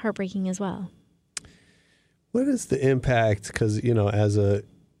heartbreaking as well. What is the impact? Because as a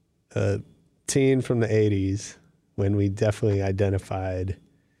teen from the 80s, when we definitely identified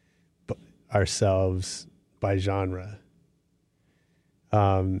ourselves by genre,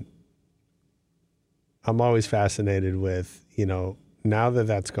 I'm always fascinated with, now that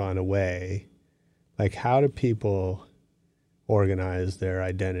that's gone away, like, how do people organize their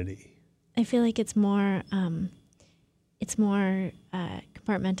identity? I feel like it's more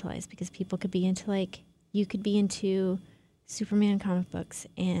compartmentalized, because people could be into you could be into Superman comic books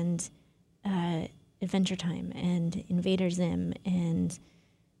and Adventure Time and Invader Zim, and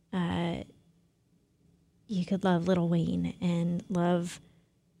you could love Lil Wayne and love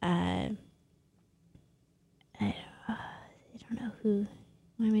I don't know who.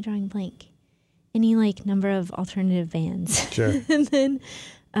 Why am I drawing blank? Any number of alternative bands, sure, and then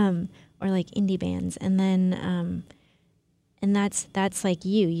or indie bands, and then and that's like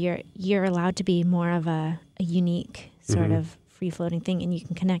you're allowed to be more of a unique sort of free floating thing, and you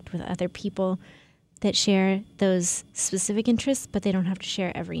can connect with other people that share those specific interests, but they don't have to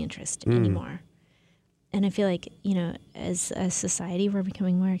share every interest anymore. And I feel like, as a society, we're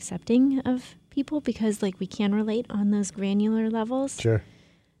becoming more accepting of people because we can relate on those granular levels. Sure.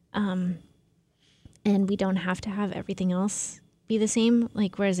 And we don't have to have everything else be the same.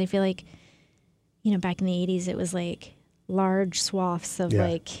 Whereas I feel like, back in the 80s, it was large swaths of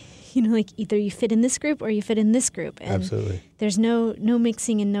either you fit in this group or you fit in this group. And absolutely. There's no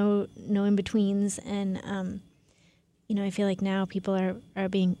mixing and no in-betweens. And, I feel like now people are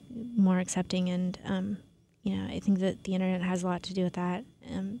being more accepting, and, I think that the internet has a lot to do with that,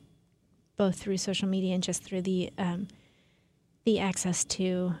 both through social media and just through the access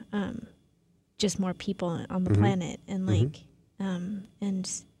to just more people on the planet, and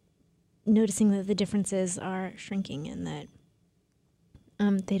and noticing that the differences are shrinking and that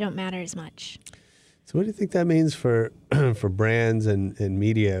they don't matter as much. So what do you think that means for for brands and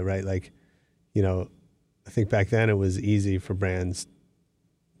media, right? I think back then it was easy for brands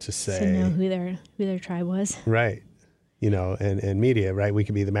to say, to know who their tribe was, right? And media, right? We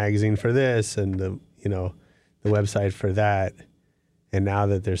could be the magazine for this and the website for that. And now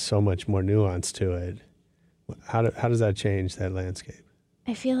that there's so much more nuance to it, how does that change that landscape?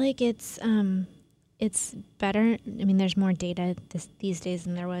 I feel like it's better. I mean, there's more data these days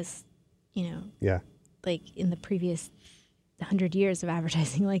than there was, in the previous 100 years of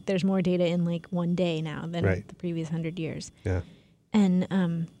advertising. There's more data in one day now than the previous 100 years. Yeah.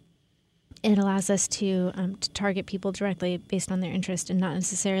 And it allows us to target people directly based on their interest, and not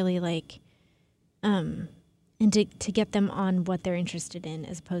necessarily and to get them on what they're interested in,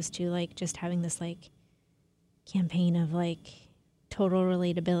 as opposed to just having this campaign of total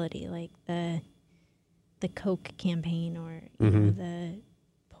relatability, the Coke campaign, or the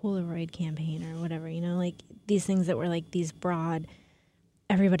Polaroid campaign, or whatever, these things that were these broad,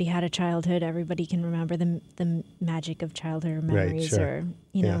 everybody had a childhood, everybody can remember the magic of childhood memories, right, sure.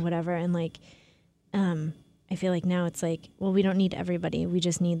 or whatever. And I feel like now it's well, we don't need everybody, we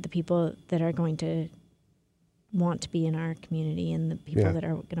just need the people that are going to want to be in our community, and the people that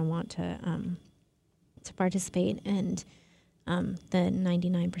are going to want to participate, and the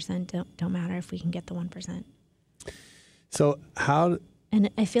 99% don't matter if we can get the 1%. So how? And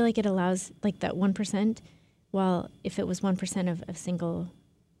I feel like it allows that 1%. Well, if it was 1% of single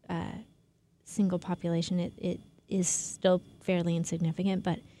population, it is still fairly insignificant.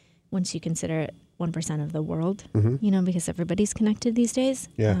 But once you consider it 1% of the world, because everybody's connected these days,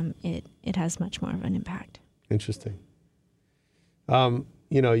 it has much more of an impact. Interesting.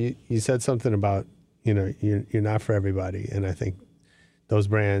 You said something about, you're not for everybody. And I think those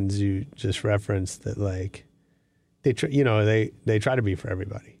brands you just referenced, that they try to be for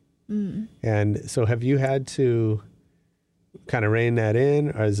everybody. And so have you had to kind of rein that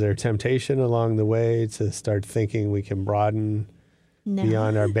in, or is there temptation along the way to start thinking we can broaden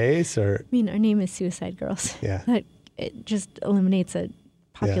beyond our base? Or I mean, our name is Suicide Girls. Yeah. That it just eliminates a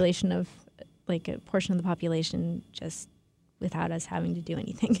population of a portion of the population just without us having to do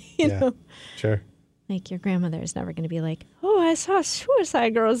anything. You know? Sure. Your grandmother is never going to be oh, I saw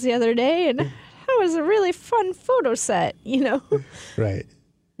Suicide Girls the other day, and that was a really fun photo set, Right.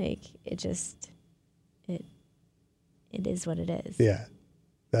 It just, it is what it is. Yeah.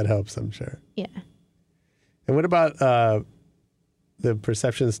 That helps, I'm sure. Yeah. And what about the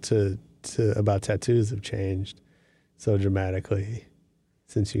perceptions about tattoos have changed? so dramatically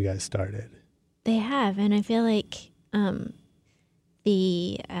since you guys started. They have, and I feel like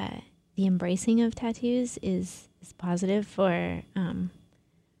the embracing of tattoos is positive for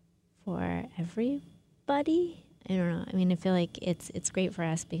everybody. I don't know. I mean, I feel like it's great for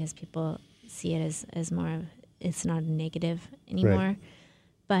us because people see it as more of, it's not a negative anymore.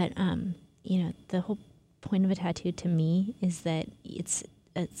 Right. But the whole point of a tattoo to me is that it's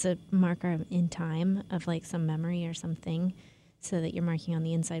a marker in time of like some memory or something, so that you're marking on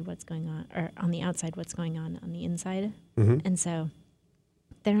the inside what's going on, or on the outside what's going on the inside. Mm-hmm. And so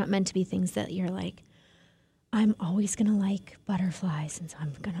they're not meant to be things that you're like, I'm always going to like butterflies, and so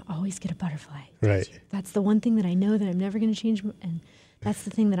I'm going to always get a butterfly. Right. That's the one thing that I know that I'm never going to change, and that's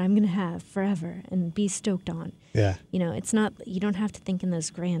the thing that I'm going to have forever and be stoked on. Yeah. It's not, you don't have to think in those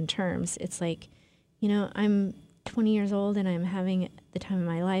grand terms. It's like, I'm 20 years old and I'm having the time of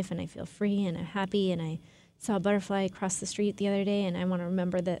my life and I feel free and I'm happy, and I saw a butterfly across the street the other day and I want to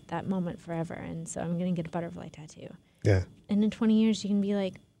remember that moment forever. And so I'm going to get a butterfly tattoo. Yeah. And in 20 years you can be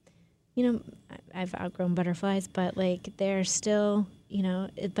like, I've outgrown butterflies, but like they're still,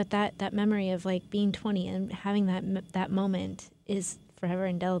 but that memory of like being 20 and having that moment is forever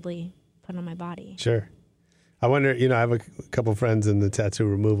indelibly put on my body. Sure. I wonder, I have a couple friends in the tattoo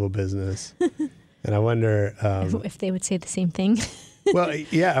removal business, and I wonder if they would say the same thing. Well,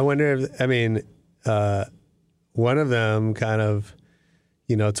 yeah, I wonder if, one of them kind of,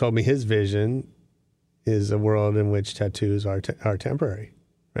 told me his vision is a world in which tattoos are temporary,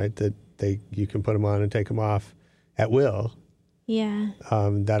 right? That you can put them on and take them off at will. Yeah.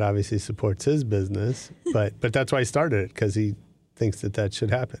 That obviously supports his business, but that's why he started it, because he thinks that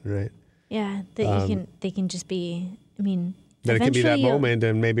should happen, right? Yeah, that they can just be. I mean, that it can be that moment,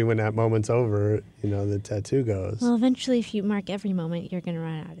 and maybe when that moment's over, the tattoo goes. Well, eventually, if you mark every moment, you're going to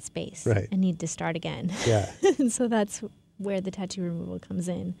run out of space, right, and need to start again. Yeah. And so that's where the tattoo removal comes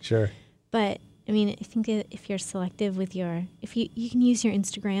in. Sure. But I mean, I think that if you're selective with if you can use your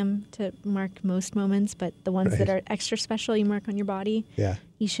Instagram to mark most moments, but the ones that are extra special, you mark on your body. Yeah.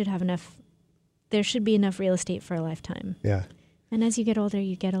 You should have enough. There should be enough real estate for a lifetime. Yeah. And as you get older,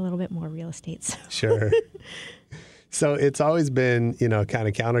 you get a little bit more real estate. So. Sure. So it's always been, kind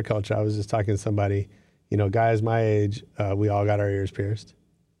of counterculture. I was just talking to somebody, guys my age, we all got our ears pierced.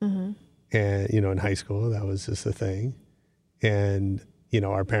 Mm-hmm. And, in high school, that was just a thing. And,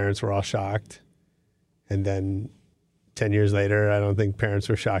 our parents were all shocked. And then 10 years later, I don't think parents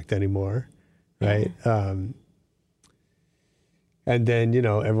were shocked anymore. Right. Yeah. And then,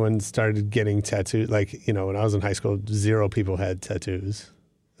 everyone started getting tattoos. Like, when I was in high school, 0 people had tattoos.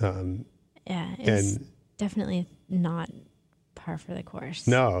 It's definitely not par for the course.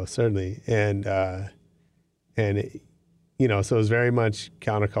 No, certainly. And it, so it was very much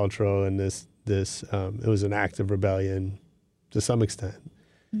countercultural, and this it was an act of rebellion to some extent.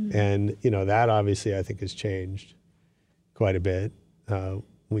 Mm-hmm. And, that obviously I think has changed quite a bit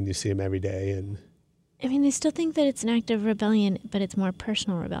when you see them every day. And I mean, they still think that it's an act of rebellion, but it's more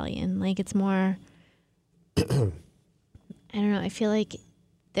personal rebellion. Like, it's more, I don't know, I feel like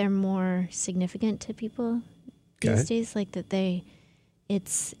they're more significant to people these days. Like, that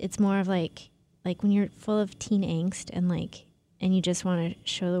it's more of like when you're full of teen angst and you just want to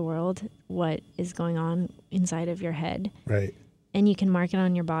show the world what is going on inside of your head. Right. And you can mark it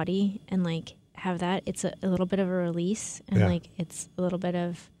on your body and have that. It's a little bit of a release, and it's a little bit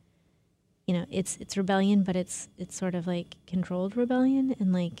of, it's rebellion, but it's sort of like controlled rebellion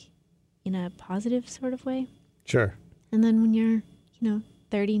and in a positive sort of way. Sure. And then when you're,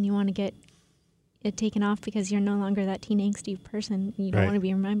 30 and you want to get it taken off because you're no longer that teen angsty person, and you don't want to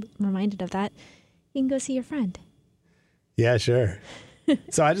be reminded of that, you can go see your friend. Yeah, sure.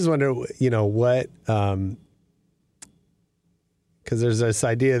 So I just wonder, what, because there's this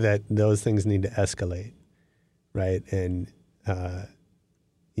idea that those things need to escalate, right? And,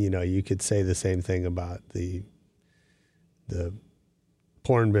 you could say the same thing about the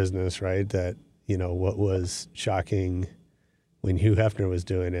porn business, right? That, what was shocking when Hugh Hefner was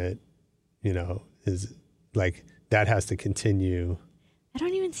doing it, is like that has to continue. I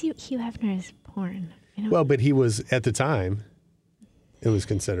don't even see Hugh Hefner as porn. Well, but he was, at the time, it was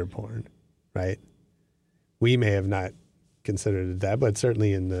considered porn, right? We may have not considered it that, but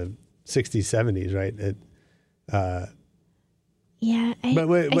certainly in the 60s, 70s, right? Yeah, I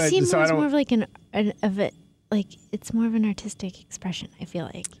see him as more of like it's more of an artistic expression, I feel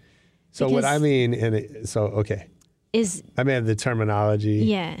like. So what I mean, I may have the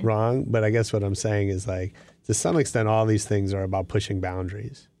terminology wrong, but I guess what I'm saying is to some extent, all these things are about pushing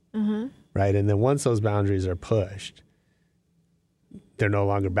boundaries, right? And then once those boundaries are pushed, they're no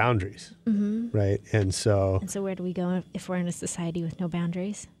longer boundaries, right? And so where do we go if we're in a society with no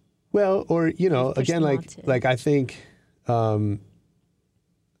boundaries? Well, or again, like I think, so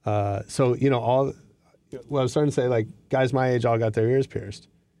I was starting to say, like, guys my age all got their ears pierced.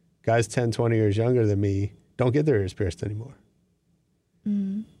 Guys 10, 20 years younger than me don't get their ears pierced anymore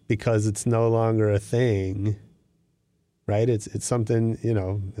because it's no longer a thing. Right, it's something,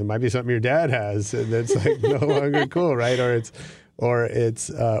 it might be something your dad has that's like no longer cool, right? Or it's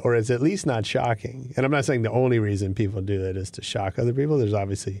at least not shocking. And I'm not saying the only reason people do it is to shock other people. There's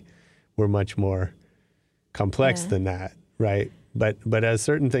obviously, we're much more complex than that, right? But as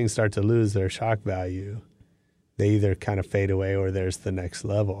certain things start to lose their shock value, they either kind of fade away or there's the next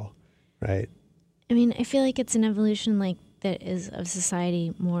level, right? I mean, I feel like it's an evolution like that is of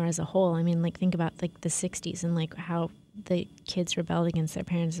society more as a whole. I mean, like think about like the 60s and like how the kids rebelled against their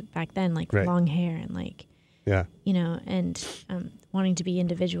parents back then, like long hair and like, and wanting to be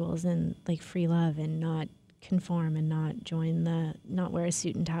individuals and like free love and not conform and not wear a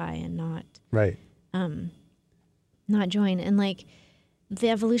suit and tie and not join. And like the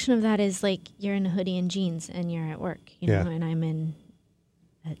evolution of that is like you're in a hoodie and jeans and you're at work, know, and I'm in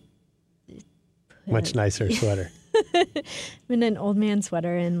a much nicer sweater. I'm in an old man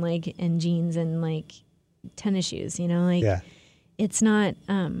sweater and jeans and like tennis shoes, it's not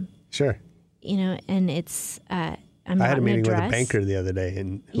sure, and it's I had a meeting with a banker the other day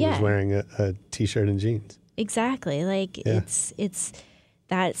and who was wearing a t-shirt and jeans. Exactly, like it's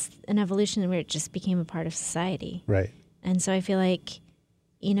that's an evolution where it just became a part of society, right? And so I feel like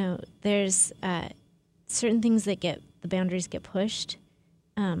there's certain things that the boundaries get pushed,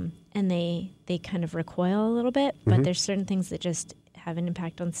 and they kind of recoil a little bit, but there's certain things that just have an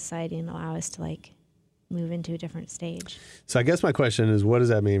impact on society and allow us to like move into a different stage. So I guess my question is, what does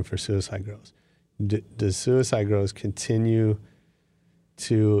that mean for Suicide Girls? Does Suicide Girls continue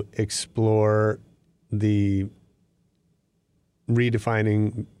to explore the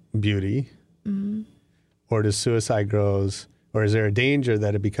redefining beauty? Or does Suicide Girls, or is there a danger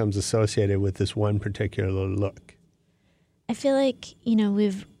that it becomes associated with this one particular look? I feel like,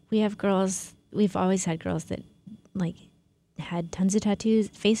 we've always had girls that like had tons of tattoos,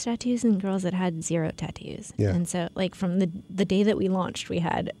 face tattoos, and girls that had 0 tattoos. Yeah. And so like from the day that we launched, we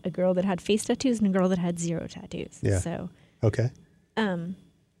had a girl that had face tattoos and a girl that had 0 tattoos. Yeah. So, okay.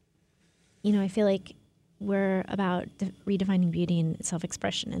 I feel like we're about redefining beauty and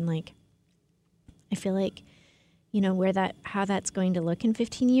self-expression. And like, I feel like, how that's going to look in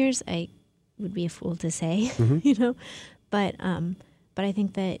 15 years, I would be a fool to say, but I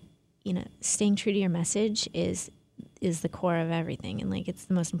think that, staying true to your message is the core of everything, and like it's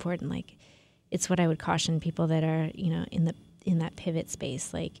the most important. Like it's what I would caution people that are in that pivot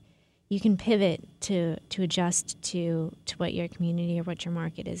space. Like you can pivot to adjust to what your community or what your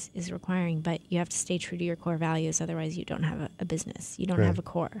market is requiring, but you have to stay true to your core values. Otherwise, you don't have a business. You don't have a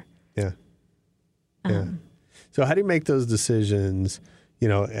core. Yeah. So how do you make those decisions?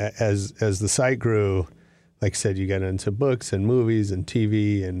 As the site grew, like I said, you got into books and movies and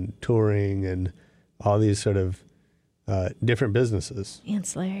TV and touring and all these sort of different businesses.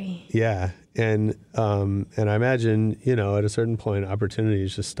 Ancillary. Yeah. And I imagine, at a certain point,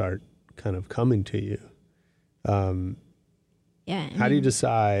 opportunities just start kind of coming to you. How do you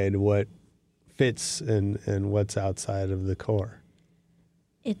decide what fits and what's outside of the core?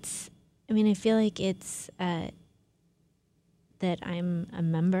 I feel like it's that I'm a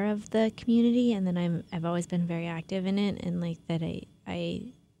member of the community and that I've always been very active in it, and like that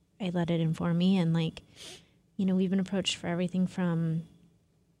I let it inform me, and like, we've been approached for everything from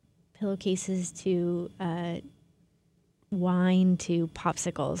pillowcases to wine to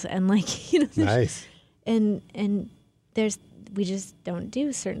popsicles, and like, nice. And we just don't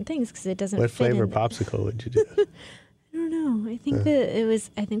do certain things because it doesn't. What fit flavor popsicle would you do? I don't know. I think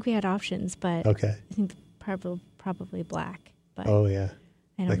that I think we had options, but okay. I think probably black. But oh yeah.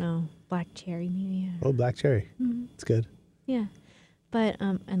 I don't know. Black cherry maybe. Oh, black cherry. Mm-hmm. It's good. Yeah, but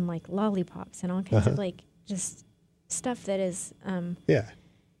and like lollipops and all kinds of like just stuff that is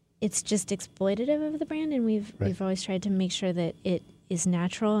it's just exploitative of the brand, and we've always tried to make sure that it is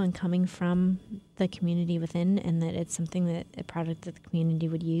natural and coming from the community within, and that it's something that a product that the community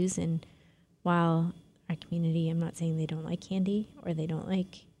would use. And while our community, I'm not saying they don't like candy or they don't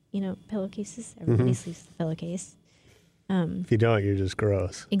like pillowcases. Everybody sleeps with a pillowcase. If you don't, you're just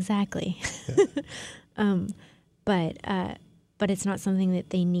gross. Exactly. Yeah. But it's not something that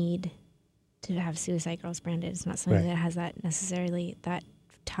they need to have Suicide Girls branded. It's not something that has that necessarily that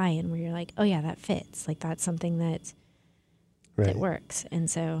tie-in where you're like, oh yeah, that fits. Like that's something that works. And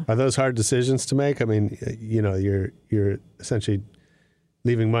so, are those hard decisions to make? I mean, you're essentially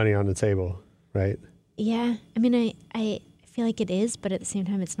leaving money on the table, right? Yeah. I mean, I feel like it is, but at the same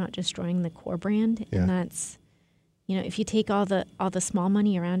time, it's not destroying the core brand. Yeah. And that's, you know, if you take all the small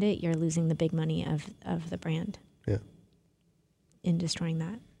money around it, you're losing the big money of the brand. Yeah. In destroying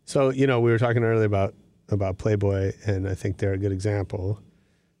that. So, you know, we were talking earlier about Playboy, and I think they're a good example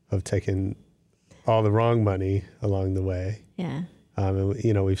of taking all the wrong money along the way. Yeah. And,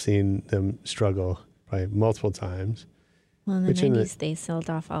 you know, we've seen them struggle probably multiple times. Well, in the 90s, they sold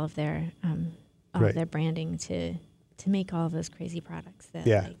off all of their Right. their branding to make all of those crazy products. That,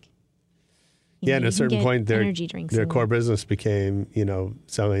 Yeah. like, Yeah, at a certain point, energy drinks their and- core business became, you know,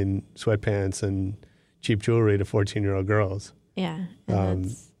 selling sweatpants and cheap jewelry to 14-year-old girls. Yeah. And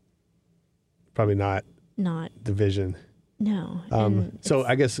that's Probably not the vision. No. So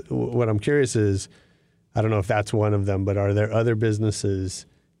I guess what I'm curious is, I don't know if that's one of them, but are there other businesses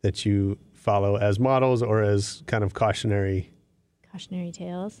that you follow as models or as kind of cautionary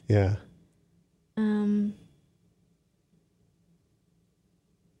tales? Yeah. I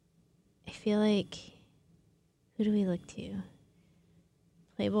feel like, who do we look to?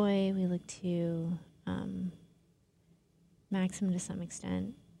 Playboy, we look to Maxim to some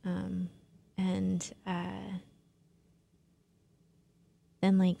extent, and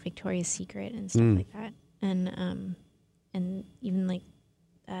then like Victoria's Secret and stuff like that, and even like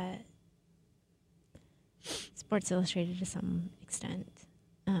Sports Illustrated to some extent,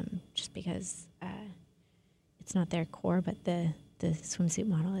 just because it's not their core, but the swimsuit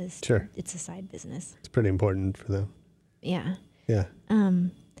model is. Sure. It's a side business. It's pretty important for them. Yeah. Yeah.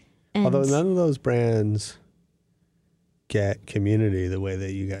 And although none of those brands get community the way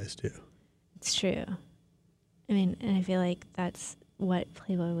that you guys do. It's true. I mean, and I feel like that's what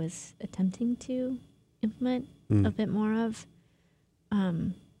Playboy was attempting to implement a bit more of,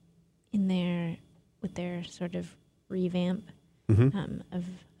 with their sort of revamp of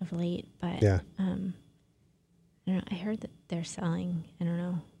late. But yeah. I don't know. I heard that they're selling. I don't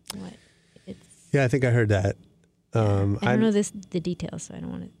know what it's. Yeah, I think I heard that. I don't know the details, so I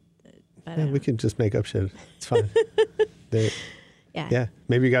don't want to. But, yeah, we can just make up shit. It's fine. Yeah. Yeah.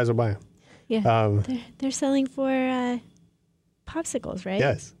 Maybe you guys will buy them. Yeah. They're selling for popsicles, right?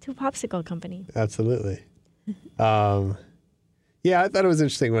 Yes. To a popsicle company. Absolutely. Yeah, I thought it was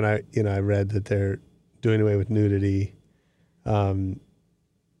interesting when I read that they're doing away with nudity. Yeah,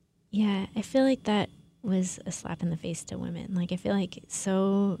 I feel like that was a slap in the face to women. Like, I feel like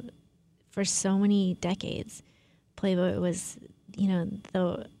for so many decades, Playboy was,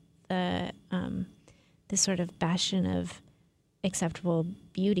 the sort of bastion of acceptable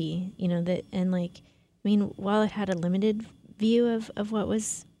beauty, while it had a limited view of what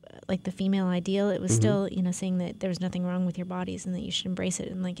was like the female ideal, it was still, saying that there was nothing wrong with your bodies and that you should embrace it.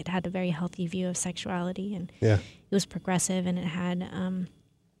 And like, it had a very healthy view of sexuality, and it was progressive, and it had,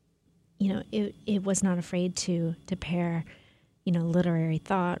 it was not afraid to pair, literary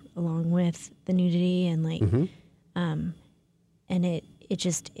thought along with the nudity, and like, and it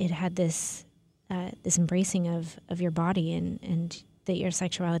had this embracing of your body, and that your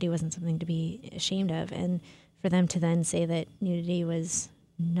sexuality wasn't something to be ashamed of. And for them to then say that nudity was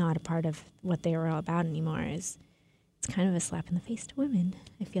not a part of what they were all about anymore it's kind of a slap in the face to women,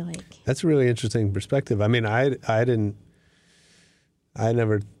 I feel like. That's a really interesting perspective. I mean, that didn't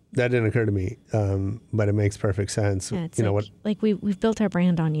occur to me, but it makes perfect sense. Yeah, it's we've built our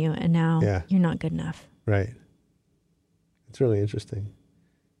brand on you, and now you're not good enough. Right. It's really interesting.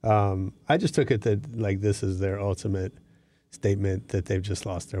 I just took it that like this is their ultimate statement that they've just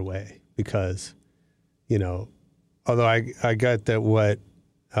lost their way, because, although I got that what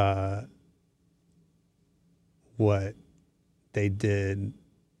they did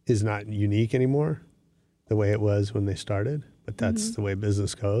is not unique anymore the way it was when they started, but that's the way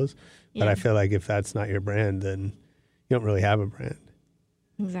business goes. But I feel like if that's not your brand, then you don't really have a brand.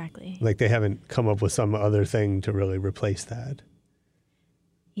 Exactly. Like they haven't come up with some other thing to really replace that.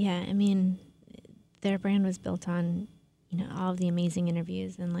 Yeah, I mean, their brand was built on, all of the amazing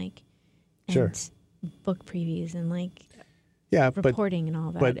interviews and book previews and reporting and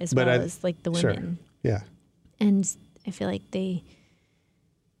all that, as well as like the women. Sure. Yeah. And I feel like they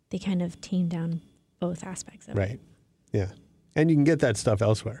kind of tamed down both aspects of it. Right. Yeah. And you can get that stuff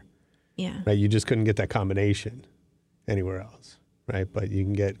elsewhere. Yeah. Right. You just couldn't get that combination anywhere else. Right. But you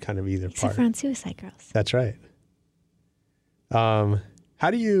can get kind of either part. Except for on Suicide Girls. That's right. How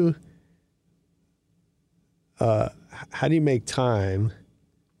do you make time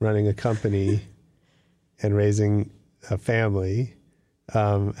running a company and raising a family?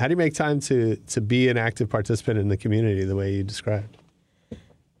 How do you make time to be an active participant in the community the way you described?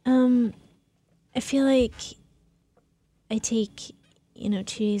 I feel like I take, 2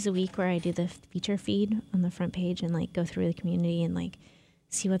 days a week where I do the feature feed on the front page and like go through the community and like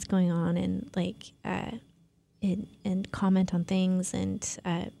see what's going on and like and comment on things and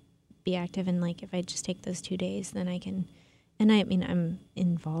be active. And like if I just take those 2 days, then I can. And I mean, I'm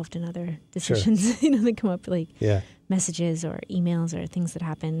involved in other decisions, Sure. that come up like messages or emails or things that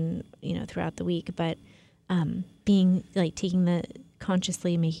happen, throughout the week. But being like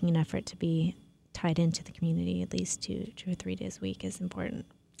consciously making an effort to be tied into the community at least 2 or 3 days a week is important.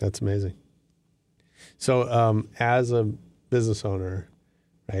 That's amazing. So as a business owner,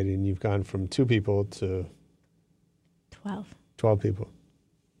 right, and you've gone from 2 people to 12 people.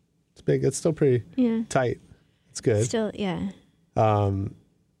 It's big. It's still pretty tight. It's good. Still, yeah.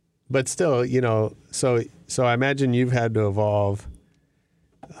 But still, so I imagine you've had to evolve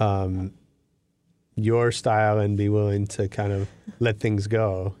your style and be willing to kind of let things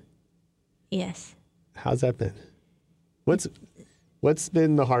go. Yes. How's that been? What's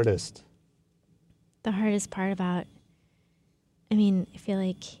been the hardest? The hardest part about, I feel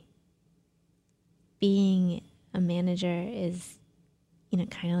like being a manager is,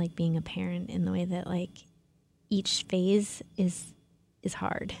 kind of like being a parent in the way that like each phase is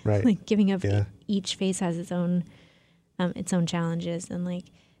hard. Right. Like giving up each phase has its own challenges. And like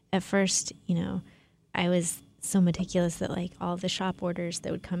at first, I was so meticulous that like all the shop orders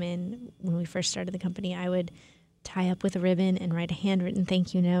that would come in when we first started the company, I would tie up with a ribbon and write a handwritten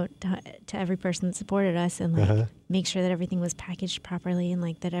thank you note to every person that supported us and like make sure that everything was packaged properly and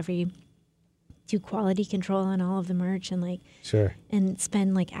like that do quality control on all of the merch and like and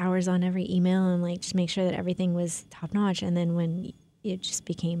spend like hours on every email and like just make sure that everything was top notch. And then when it just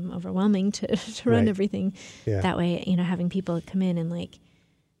became overwhelming to run everything that way, having people come in and like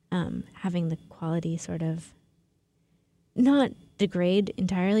having the quality sort of not degrade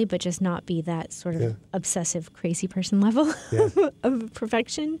entirely, but just not be that sort of obsessive, crazy person level of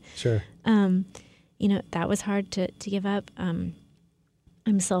perfection. Sure. That was hard to give up.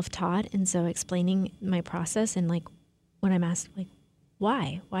 I'm self-taught, and so explaining my process and like when I'm asked like,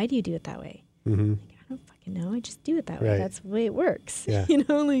 why do you do it that way? Mm-hmm. Like, I don't fucking know. I just do it that way. Right. That's the way it works. Yeah.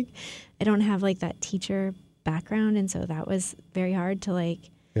 Like I don't have like that teacher background, and so that was very hard to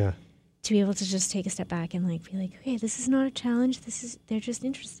like to be able to just take a step back and like be like, okay, this is not a challenge. They're just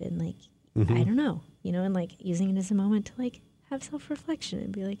interested in like, I don't know, and like using it as a moment to like have self-reflection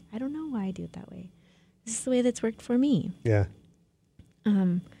and be like, I don't know why I do it that way. This is the way that's worked for me. Yeah.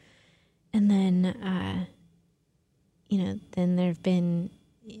 And then, then there've been,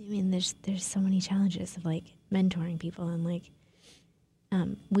 there's so many challenges of like mentoring people and like,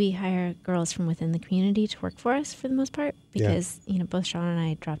 we hire girls from within the community to work for us for the most part because, both Sean and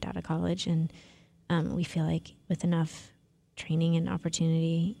I dropped out of college and, we feel like with enough training and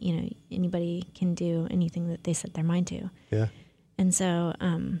opportunity, anybody can do anything that they set their mind to. Yeah. And so,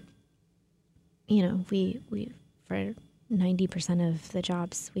 we for 90% of the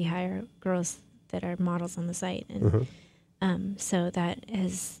jobs we hire girls that are models on the site. And so that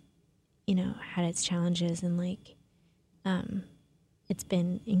has, had its challenges and like, it's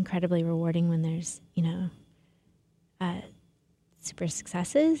been incredibly rewarding when there's, super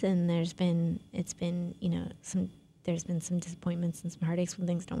successes and there's been some disappointments and some heartaches when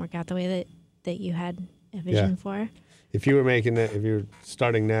things don't work out the way that you had a vision for. If you were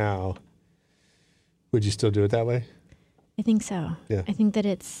starting now, would you still do it that way? I think so. Yeah. I think that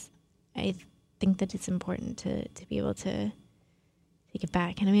it's important to be able to take it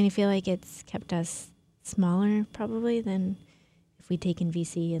back. And I feel like it's kept us smaller probably than if we'd taken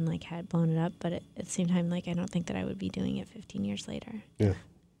VC and like had blown it up. But at the same time, like I don't think that I would be doing it 15 years later. Yeah.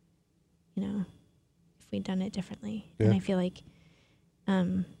 If we'd done it differently. Yeah. And I feel like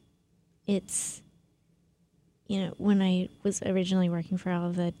it's, when I was originally working for all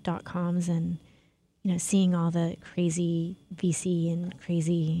of the .coms and, seeing all the crazy VC and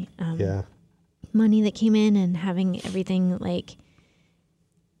crazy money that came in and having everything like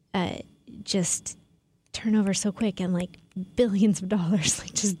just turn over so quick and like billions of dollars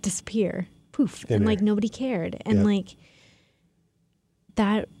like just disappear, poof, and like nobody cared. And like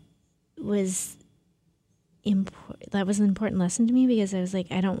that was an important lesson to me because I was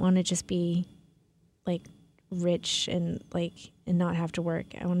like, I don't want to just be like rich and not have to work.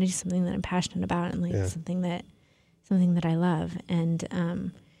 I want to do something that I'm passionate about and like something that I love. And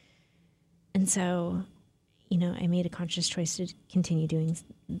so, I made a conscious choice to continue doing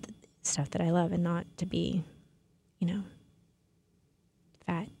stuff that I love and not to be,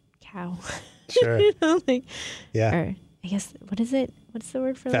 fat cow. Sure. Or I guess, what is it? What's the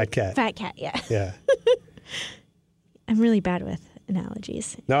word for fat cat? Fat cat. Yeah. Yeah. I'm really bad with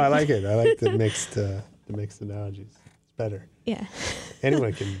analogies. No, I like it. I like the mixed analogies. It's better. Yeah.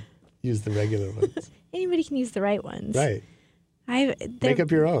 Anyone can use the regular ones. Anybody can use the right ones. Right. Make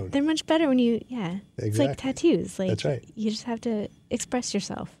up your own. They're much better when you, Exactly. It's like tattoos. Like, That's right. You just have to express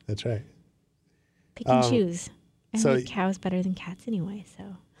yourself. That's right. Pick and choose. I so- like cows better than cats anyway, so.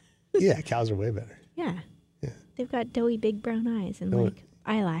 Yeah, cows are way better. Yeah. Yeah. They've got doughy big brown eyes and like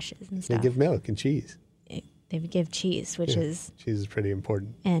eyelashes and They stuff. give milk and cheese. They would give cheese, which is, Cheese is pretty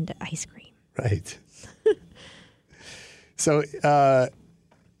important. and ice cream. Right. So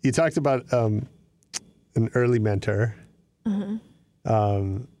you talked about an early mentor.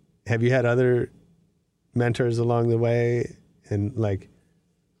 Have you had other mentors along the way? And like,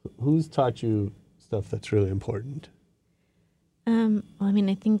 who's taught you stuff that's really important? Well, I mean,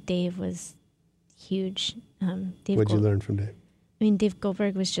 I think Dave was huge. What'd you learn from Dave? I mean, Dave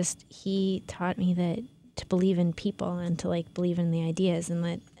Goldberg was just, he taught me that to believe in people and to like believe in the ideas, and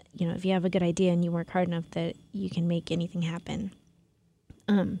that, you know, if you have a good idea and you work hard enough, that you can make anything happen.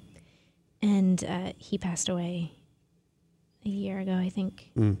 And he passed away a year ago, I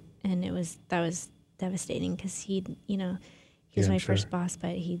think. And that was devastating because he was my first boss,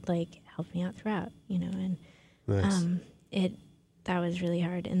 but he'd like helped me out throughout, you know, and Nice. that was really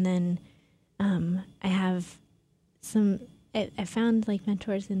hard. And then I have I found like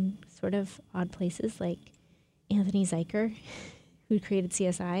mentors in sort of odd places, like Anthony Zeiker, who created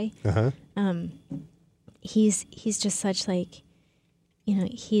CSI. He's just such like, you know,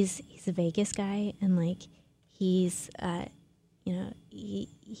 he's a Vegas guy, and like he's you know,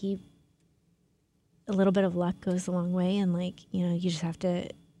 he a little bit of luck goes a long way, and like, you know, you just have to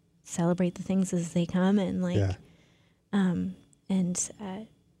celebrate the things as they come, and like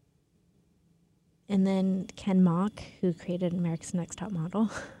and then Ken Mock, who created America's Next Top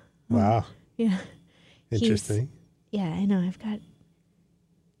Model. Wow. Yeah. Interesting. Yeah, I know. I've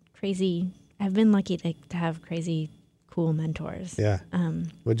been lucky to have crazy, cool mentors. Yeah.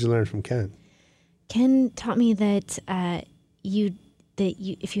 What'd you learn from Ken? Ken taught me that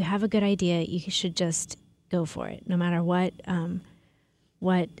if you have a good idea, you should just go for it, no matter what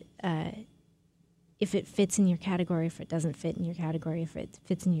if it fits in your category, if it doesn't fit in your category, if it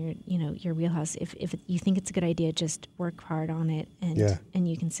fits in your, you know, your wheelhouse. If you think it's a good idea, just work hard on it, and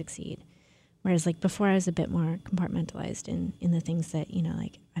you can succeed. Whereas like before, I was a bit more compartmentalized in the things that, you know,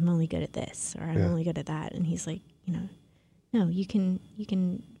 like I'm only good at this or I'm only good at that. And he's like, you know, no, you can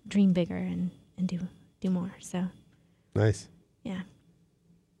dream bigger and do more. So Nice. yeah.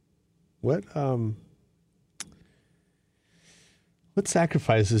 What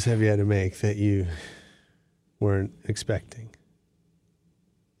sacrifices have you had to make that you weren't expecting?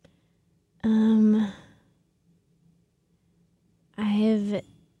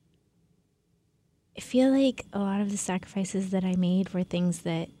 I feel like a lot of the sacrifices that I made were things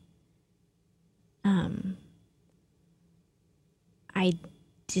that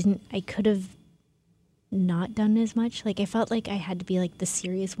I could have not done as much. Like I felt like I had to be like the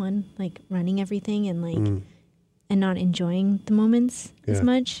serious one, like running everything and like and not enjoying the moments as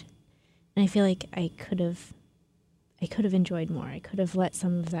much. And I feel like I could have enjoyed more. I could have let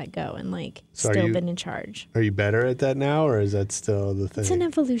some of that go and like still been in charge. Are you better at that now, or is that still the thing? It's an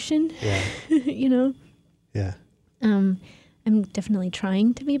evolution. Yeah. You know? Yeah. I'm definitely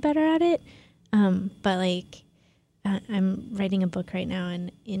trying to be better at it. But like I'm writing a book right now,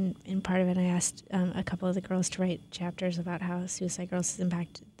 and in part of it I asked a couple of the girls to write chapters about how Suicide Girls has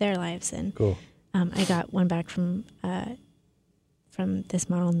impacted their lives. And cool. I got one back from this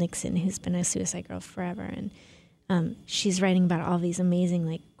model Nixon, who's been a suicide girl forever, and she's writing about all these amazing,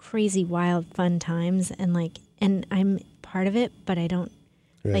 like crazy, wild, fun times, and I'm part of it, but I don't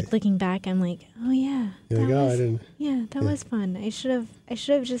like looking back. I'm like, oh yeah, that was fun. I should have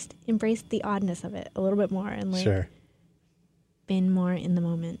just embraced the oddness of it a little bit more and like been more in the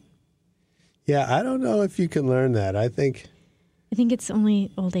moment. Yeah, I don't know if you can learn that. I think it's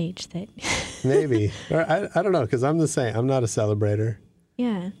only old age that maybe, or I don't know, because I'm the same. I'm not a celebrator.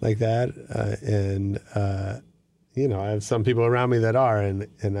 Yeah. Like that, and you know, I have some people around me that are,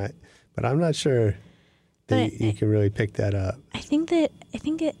 but I'm not sure that you can really pick that up. I think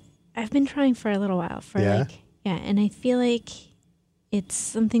I've been trying for a little while and I feel like it's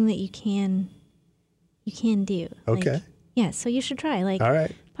something that you can do. Okay. Like, so you should try. Like, all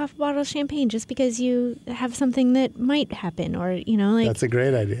right. Pop a bottle of champagne just because you have something that might happen, or you know, like that's a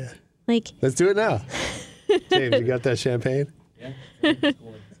great idea. Like, let's do it now. James, you got that champagne? Yeah.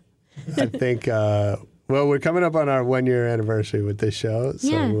 I think. Well, we're coming up on our 1-year anniversary with this show,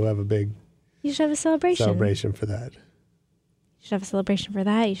 so we'll have a big. You should have a celebration. Celebration for that. You should have a celebration for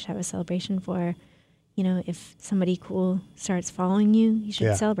that. You should have a celebration for, you know, if somebody cool starts following you, you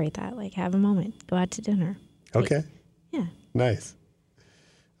should celebrate that. Like, have a moment. Go out to dinner. Okay. Yeah. Nice.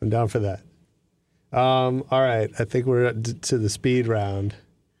 I'm down for that. All right. I think we're to the speed round.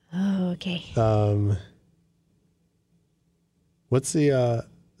 Oh, okay. What's the,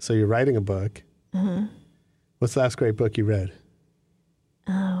 so you're writing a book. Uh-huh. What's the last great book you read?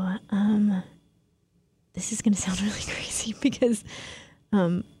 Oh, this is going to sound really crazy because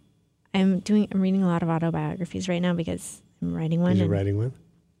I'm reading a lot of autobiographies right now because I'm writing one. You're writing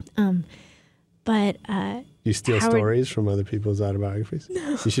one? But you steal stories from other people's autobiographies?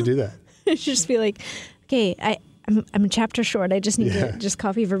 No. You should do that. It should just be like, okay, I'm a chapter short. I just need to just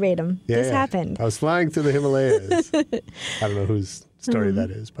copy verbatim. This happened. I was flying through the Himalayas. I don't know whose story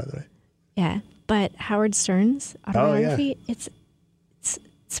that is, by the way. Yeah, but Howard Stern's autobiography, it's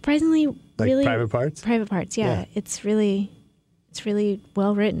surprisingly like really Private Parts. Private Parts, yeah. It's really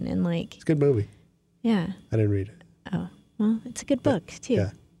well written and like it's a good movie. Yeah, I didn't read it. Oh well, it's a good book too.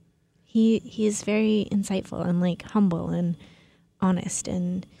 Yeah, he is very insightful and like humble and honest.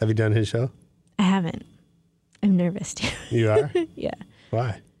 And have you done his show? I haven't. I'm nervous too. You are? Yeah.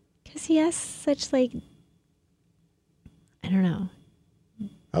 Why? Because he has such like I don't know.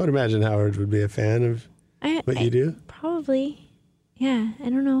 I would imagine Howard would be a fan of what you do. Probably. Yeah, I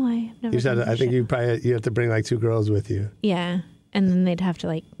don't know why. I've never. I think you have to bring like 2 girls with you. Yeah, and then they'd have to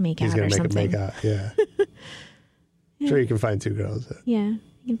like make out or something. He's gonna make out. Yeah. Yeah. Sure, you can find 2 girls. Yeah,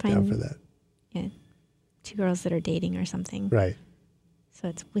 you can find. Down for that. Yeah, 2 girls that are dating or something. Right. So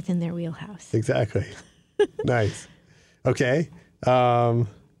it's within their wheelhouse. Exactly. Nice. Okay.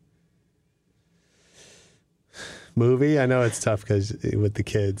 Movie. I know it's tough because with the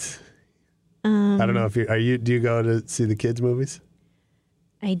kids. I don't know if do you go to see the kids' movies?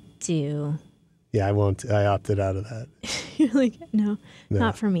 I do. Yeah, I won't. I opted out of that. You're like, no,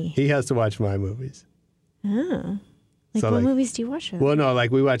 not for me. He has to watch my movies. Oh. What movies do you watch? Well, no,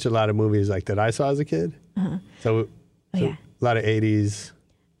 like we watch a lot of movies like that I saw as a kid. Uh-huh. So a lot of 80s.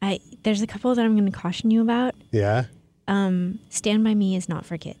 There's a couple that I'm going to caution you about. Yeah? Stand By Me is not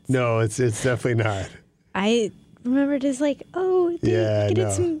for kids. No, it's definitely not. I remember it as like, they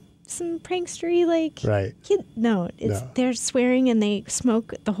did some prankstery right. Kid. No, they're swearing and they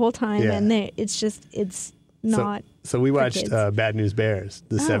smoke the whole time and it's not. So we watched Bad News Bears,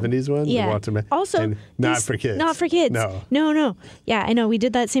 the 70s one. Yeah. Walter also, not for kids. Not for kids. No. Yeah, I know. We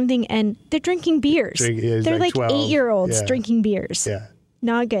did that same thing, and they're drinking beers. They're like 8-year-olds drinking beers. Yeah.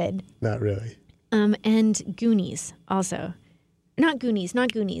 Not good. Not really. And Goonies also. Not Goonies.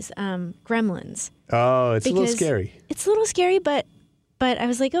 Gremlins. Oh, it's a little scary. It's a little scary, but I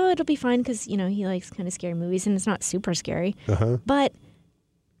was like, it'll be fine because, he likes kind of scary movies and it's not super scary. Uh-huh. But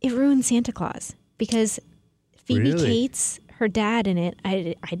it ruined Santa Claus because Phoebe Cates, her dad in it,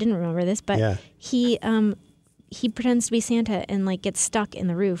 I didn't remember this, but he pretends to be Santa and like gets stuck in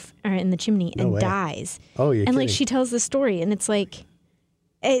the roof or in the chimney and dies. Oh, you're kidding. Like she tells the story and it's like,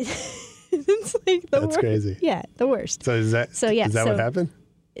 it's like the worst. That's crazy. Yeah, the worst. So is that what happened?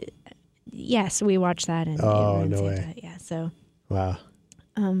 Yes, we watched that and no Santa. way. Yeah, so wow.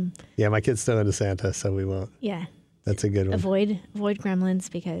 Yeah, my kid's still into Santa, so we won't. Yeah. That's a good one. Avoid Gremlins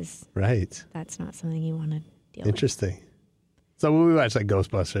because that's not something you want to deal with. Interesting. So we watch like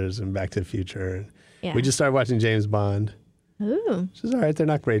Ghostbusters and Back to the Future. And we just started watching James Bond. Ooh. Which is all right. They're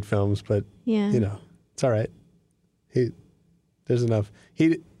not great films, but it's all right. There's enough.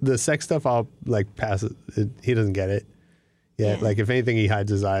 The sex stuff, I'll like pass it. He doesn't get it yet. Yeah. Like if anything, he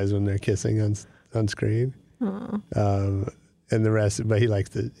hides his eyes when they're kissing on screen. Aww. And the rest, but he likes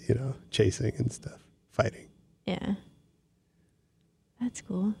the chasing and stuff, fighting. Yeah, that's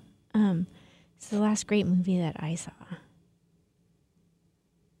cool. It's the last great movie that I saw.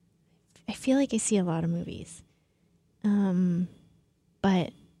 I feel like I see a lot of movies, but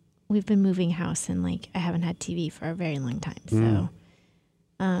we've been moving house and like I haven't had TV for a very long time, so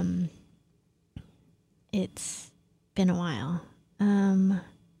it's been a while. What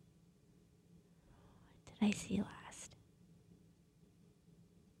did I see last?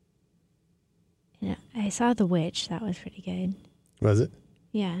 I saw The Witch. That was pretty good. Was it?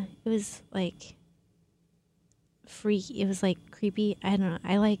 Yeah, it was like freaky. It was like creepy. I don't know.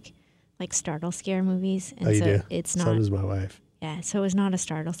 I like startle scare movies, and you do? It's not. So does my wife. Yeah, so it was not a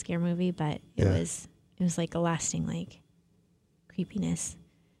startle scare movie, but it was like a lasting like creepiness.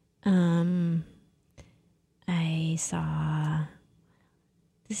 I saw.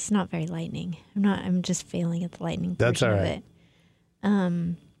 This is not very lightning. I'm just failing at the lightning portion That's all right. of it.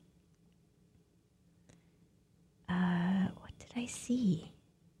 What did I see?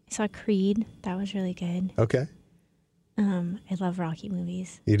 I saw Creed. That was really good. Okay. I love Rocky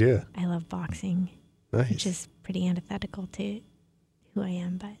movies. You do? I love boxing. Nice. Which is pretty antithetical to who I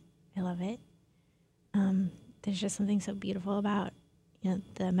am, but I love it. there's just something so beautiful about, you know,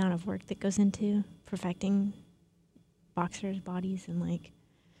 the amount of work that goes into perfecting boxers' bodies and like,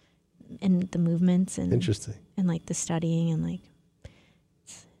 and the movements and interesting, and like the studying and like,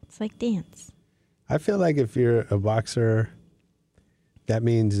 it's like dance. I feel like if you're a boxer, that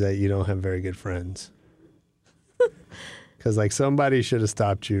means that you don't have very good friends. Because like somebody should have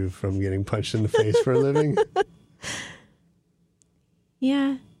stopped you from getting punched in the face for a living.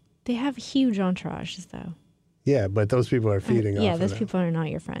 Yeah, they have huge entourages though. Yeah, but those people are feeding off yeah, of those them. people are not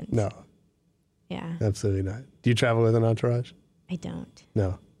your friends. No. Yeah. Absolutely not. Do you travel with an entourage? I don't.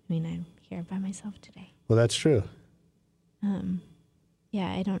 No. I mean, I'm here by myself today. Well, that's true. Yeah,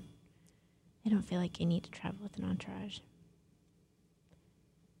 I don't feel like I need to travel with an entourage.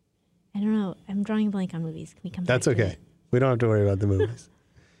 I don't know. I'm drawing a blank on movies. Can we come back That's to okay. it? We don't have to worry about the movies.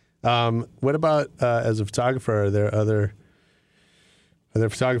 What about as a photographer? Are there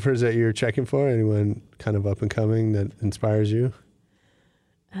photographers that you're checking for? Anyone kind of up and coming that inspires you?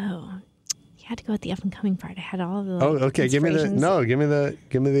 Oh, you had to go with the up and coming part. I had all of the. Oh, okay. Give me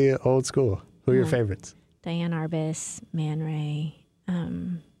the old school. Who are your favorites? Diane Arbus, Man Ray,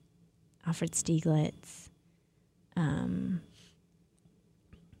 Alfred Stieglitz.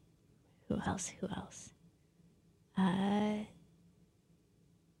 Who else?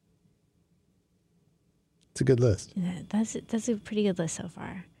 It's a good list. That's a pretty good list so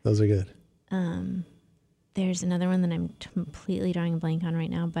far. Those are good. There's another one that I'm completely drawing a blank on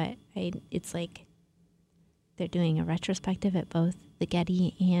right now, but it's like they're doing a retrospective at both the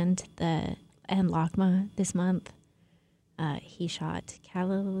Getty and LACMA this month. He shot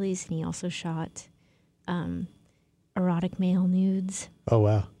calla lilies, and he also shot erotic male nudes. Oh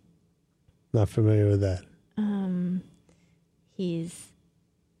wow, not familiar with that.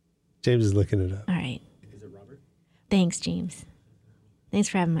 James is looking it up. All right. Is it Robert? Thanks, James. Thanks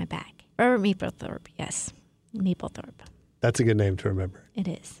for having my back. Robert Mapplethorpe. Yes, Mapplethorpe. That's a good name to remember. It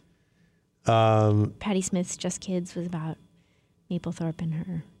is. Patti Smith's Just Kids was about Mapplethorpe and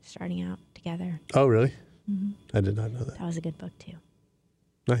her starting out together. Oh, really? Mm-hmm. I did not know that. That was a good book too.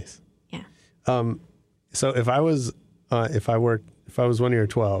 Nice. Yeah. So if I was one of your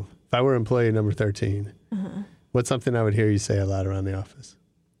 12, if I were employee number 13, what's something I would hear you say a lot around the office?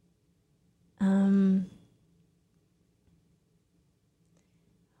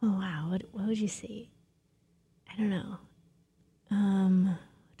 Oh wow, what would you say? I don't know.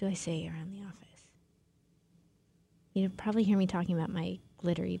 What do I say around the office? You'd probably hear me talking about my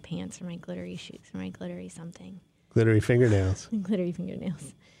glittery pants or my glittery shoes or my glittery something. Glittery fingernails. Glittery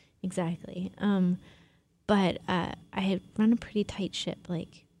fingernails. Exactly. But I run a pretty tight ship.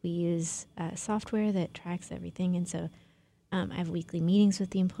 Like, we use software that tracks everything. And so I have weekly meetings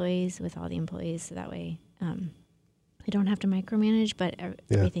with all the employees. So that way I don't have to micromanage, but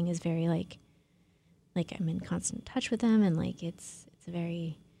everything is very like I'm in constant touch with them. And like, it's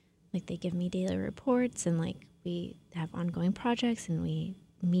very, like, they give me daily reports, and like we have ongoing projects, and we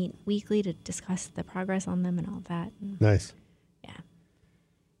meet weekly to discuss the progress on them and all that. And nice.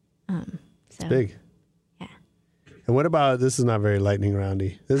 Yeah. It's big. Yeah. And what about, this is not very lightning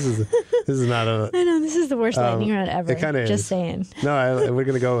roundy. This is not a. I know, this is the worst lightning round ever. It kind of is. Just saying. No, we're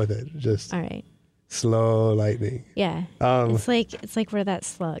gonna go with it. Just all right. Slow lightning. Yeah. It's like we're that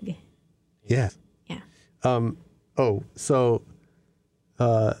slug. Yeah. Yeah. So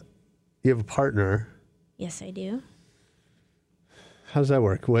you have a partner. Yes, I do. How does that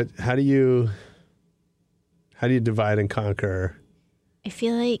work? How do you divide and conquer? I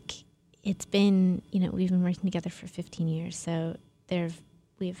feel like it's been, we've been working together for 15 years. So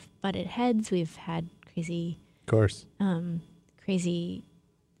we've butted heads. We've had crazy, of course, crazy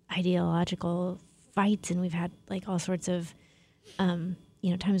ideological fights, and we've had like all sorts of, times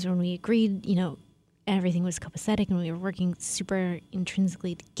when we agreed, everything was copacetic and we were working super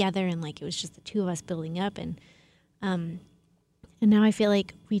intrinsically together, and like it was just the two of us building up, and now I feel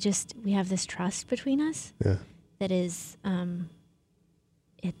like we have this trust between us. Yeah. That is,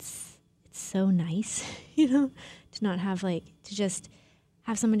 it's so nice, to not have to just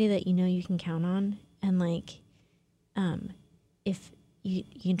have somebody that you can count on, and like, if you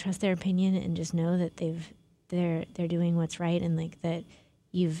can trust their opinion and just know that they're doing what's right, and like that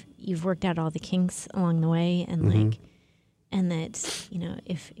you've worked out all the kinks along the way, and like, and that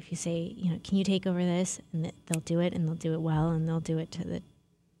if you say can you take over this, and that they'll do it, and they'll do it well, and they'll do it to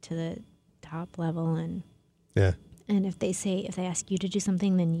the top level, and yeah. And if they ask you to do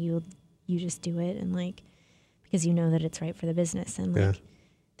something, then you just do it, and like, because you know that it's right for the business, and like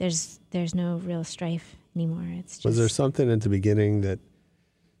there's no real strife anymore. It's just, was there something at the beginning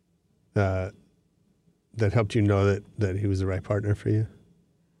that helped you know that he was the right partner for you?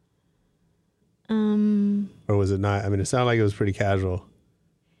 Or was it not? I mean, it sounded like it was pretty casual.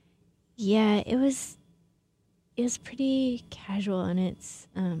 Yeah, it was pretty casual, and it's,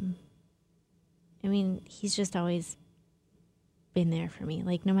 I mean, he's just always been there for me.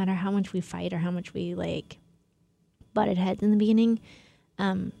 Like, no matter how much we fight or how much we, like, butted heads in the beginning,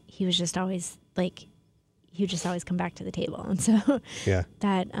 he was just always, like, he would just always come back to the table. And so yeah,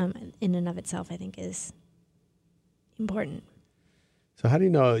 that in and of itself, I think, is important. So how do you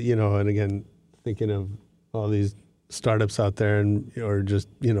know, and again, thinking of all these startups out there or just,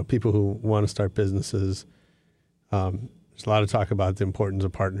 people who want to start businesses, there's a lot of talk about the importance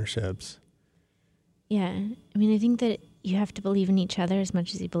of partnerships. Yeah. I mean, I think that you have to believe in each other as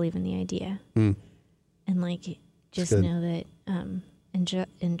much as you believe in the idea. Mm. And, like, just know that,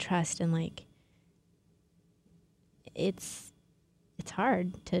 and trust, and, like, it's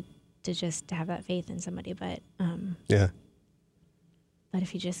hard to just have that faith in somebody, but yeah. But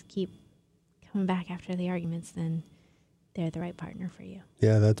if you just keep coming back after the arguments, then they're the right partner for you.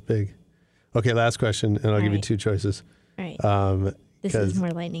 Yeah, that's big. Okay, last question, and I'll give you two choices. All right. This is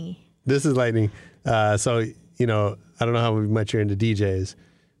more lightning-y. This is lightning. So, I don't know how much you're into DJs,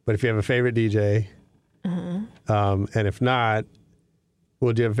 but if you have a favorite DJ, and if not,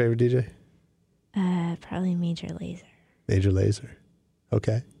 do you have a favorite DJ? Probably Major Lazer. Major Lazer.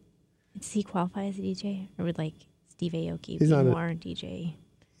 Okay. Does he qualify as a DJ? Or would, like, Steve Aoki be more DJ?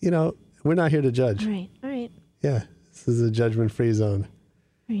 We're not here to judge. All right. Yeah, this is a judgment-free zone.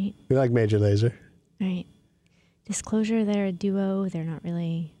 All right. We like Major Lazer. All right. Disclosure, they're a duo. They're not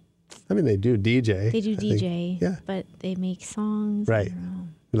really... I mean, they do DJ. They do DJ. Yeah. But they make songs. Right.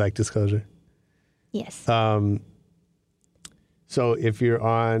 You like Disclosure? Yes. So if you're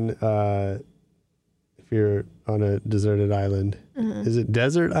on a deserted island, is it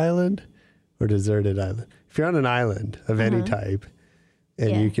desert island or deserted island? If you're on an island of any type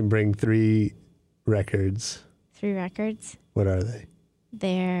and you can bring 3 records. 3 records? What are they?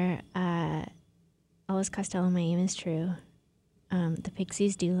 They're Elvis Costello, My Aim Is True, the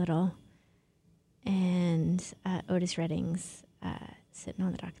Pixies' Doolittle, and Otis Redding's Sitting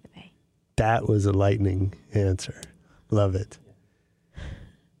on the Dock of the Bay. That was a lightning answer. Love it.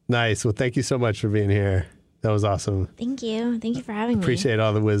 Nice. Well, thank you so much for being here. That was awesome. Thank you. Thank you for having me. Appreciate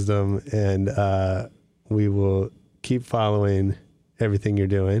all the wisdom, and we will keep following everything you're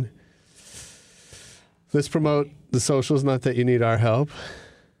doing. Let's promote the socials, not that you need our help.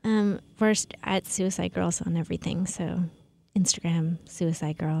 We're at Suicide Girls on everything, so Instagram,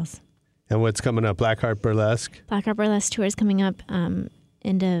 Suicide Girls. And what's coming up? Blackheart Burlesque? Blackheart Burlesque tour is coming up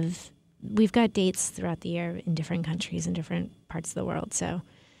we've got dates throughout the year in different countries and different parts of the world, so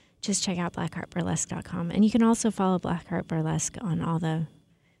just check out blackheartburlesque.com. And you can also follow Blackheart Burlesque on all the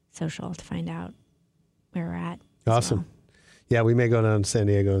social to find out where we're at. Awesome. Well. Yeah, we may go down to San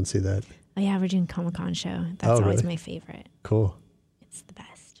Diego and see that. Oh, yeah, we're doing Comic-Con show. That's always my favorite. Cool. It's the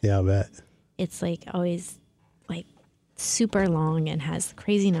best. Yeah, I'll bet. It's like always like super long and has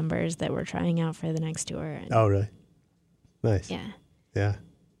crazy numbers that we're trying out for the next tour. And oh, really? Nice. Yeah. Yeah.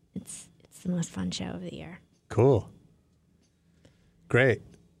 It's the most fun show of the year. Cool. Great.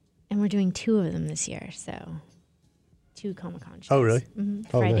 And we're doing 2 of them this year, so 2 Comic-Con shows. Oh, really? Mm-hmm.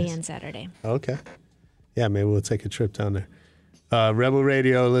 Oh, Friday nice. and Saturday. Okay. Yeah, maybe we'll take a trip down there. Rebel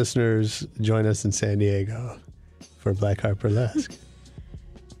Radio listeners, join us in San Diego for Blackheart Burlesque.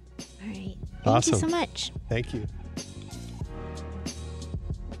 All right. Awesome. Thank you so much. Thank you.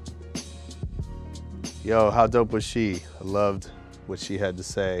 Yo, how dope was she? I loved what she had to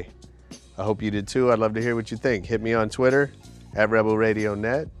say. I hope you did too. I'd love to hear what you think. Hit me on Twitter at Rebel Radio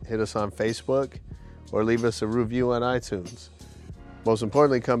Net. Hit us on Facebook or leave us a review on iTunes. Most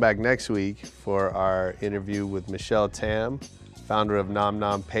importantly, come back next week for our interview with Michelle Tam, founder of Nom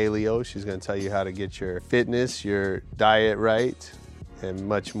Nom Paleo. She's going to tell you how to get your fitness, your diet right, and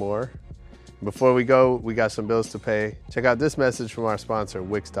much more. Before we go, we got some bills to pay. Check out this message from our sponsor,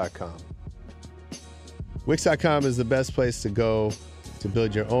 Wix.com. Wix.com is the best place to go to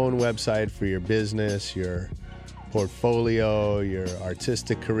build your own website for your business, your portfolio, your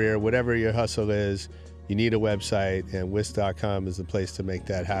artistic career, whatever your hustle is. You need a website, and Wix.com is the place to make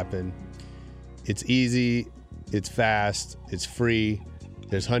that happen. It's easy, it's fast, it's free.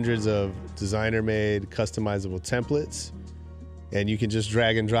 There's hundreds of designer-made, customizable templates, and you can just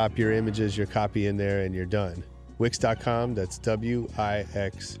drag and drop your images, your copy in there, and you're done. Wix.com, that's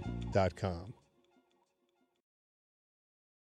Wix.com.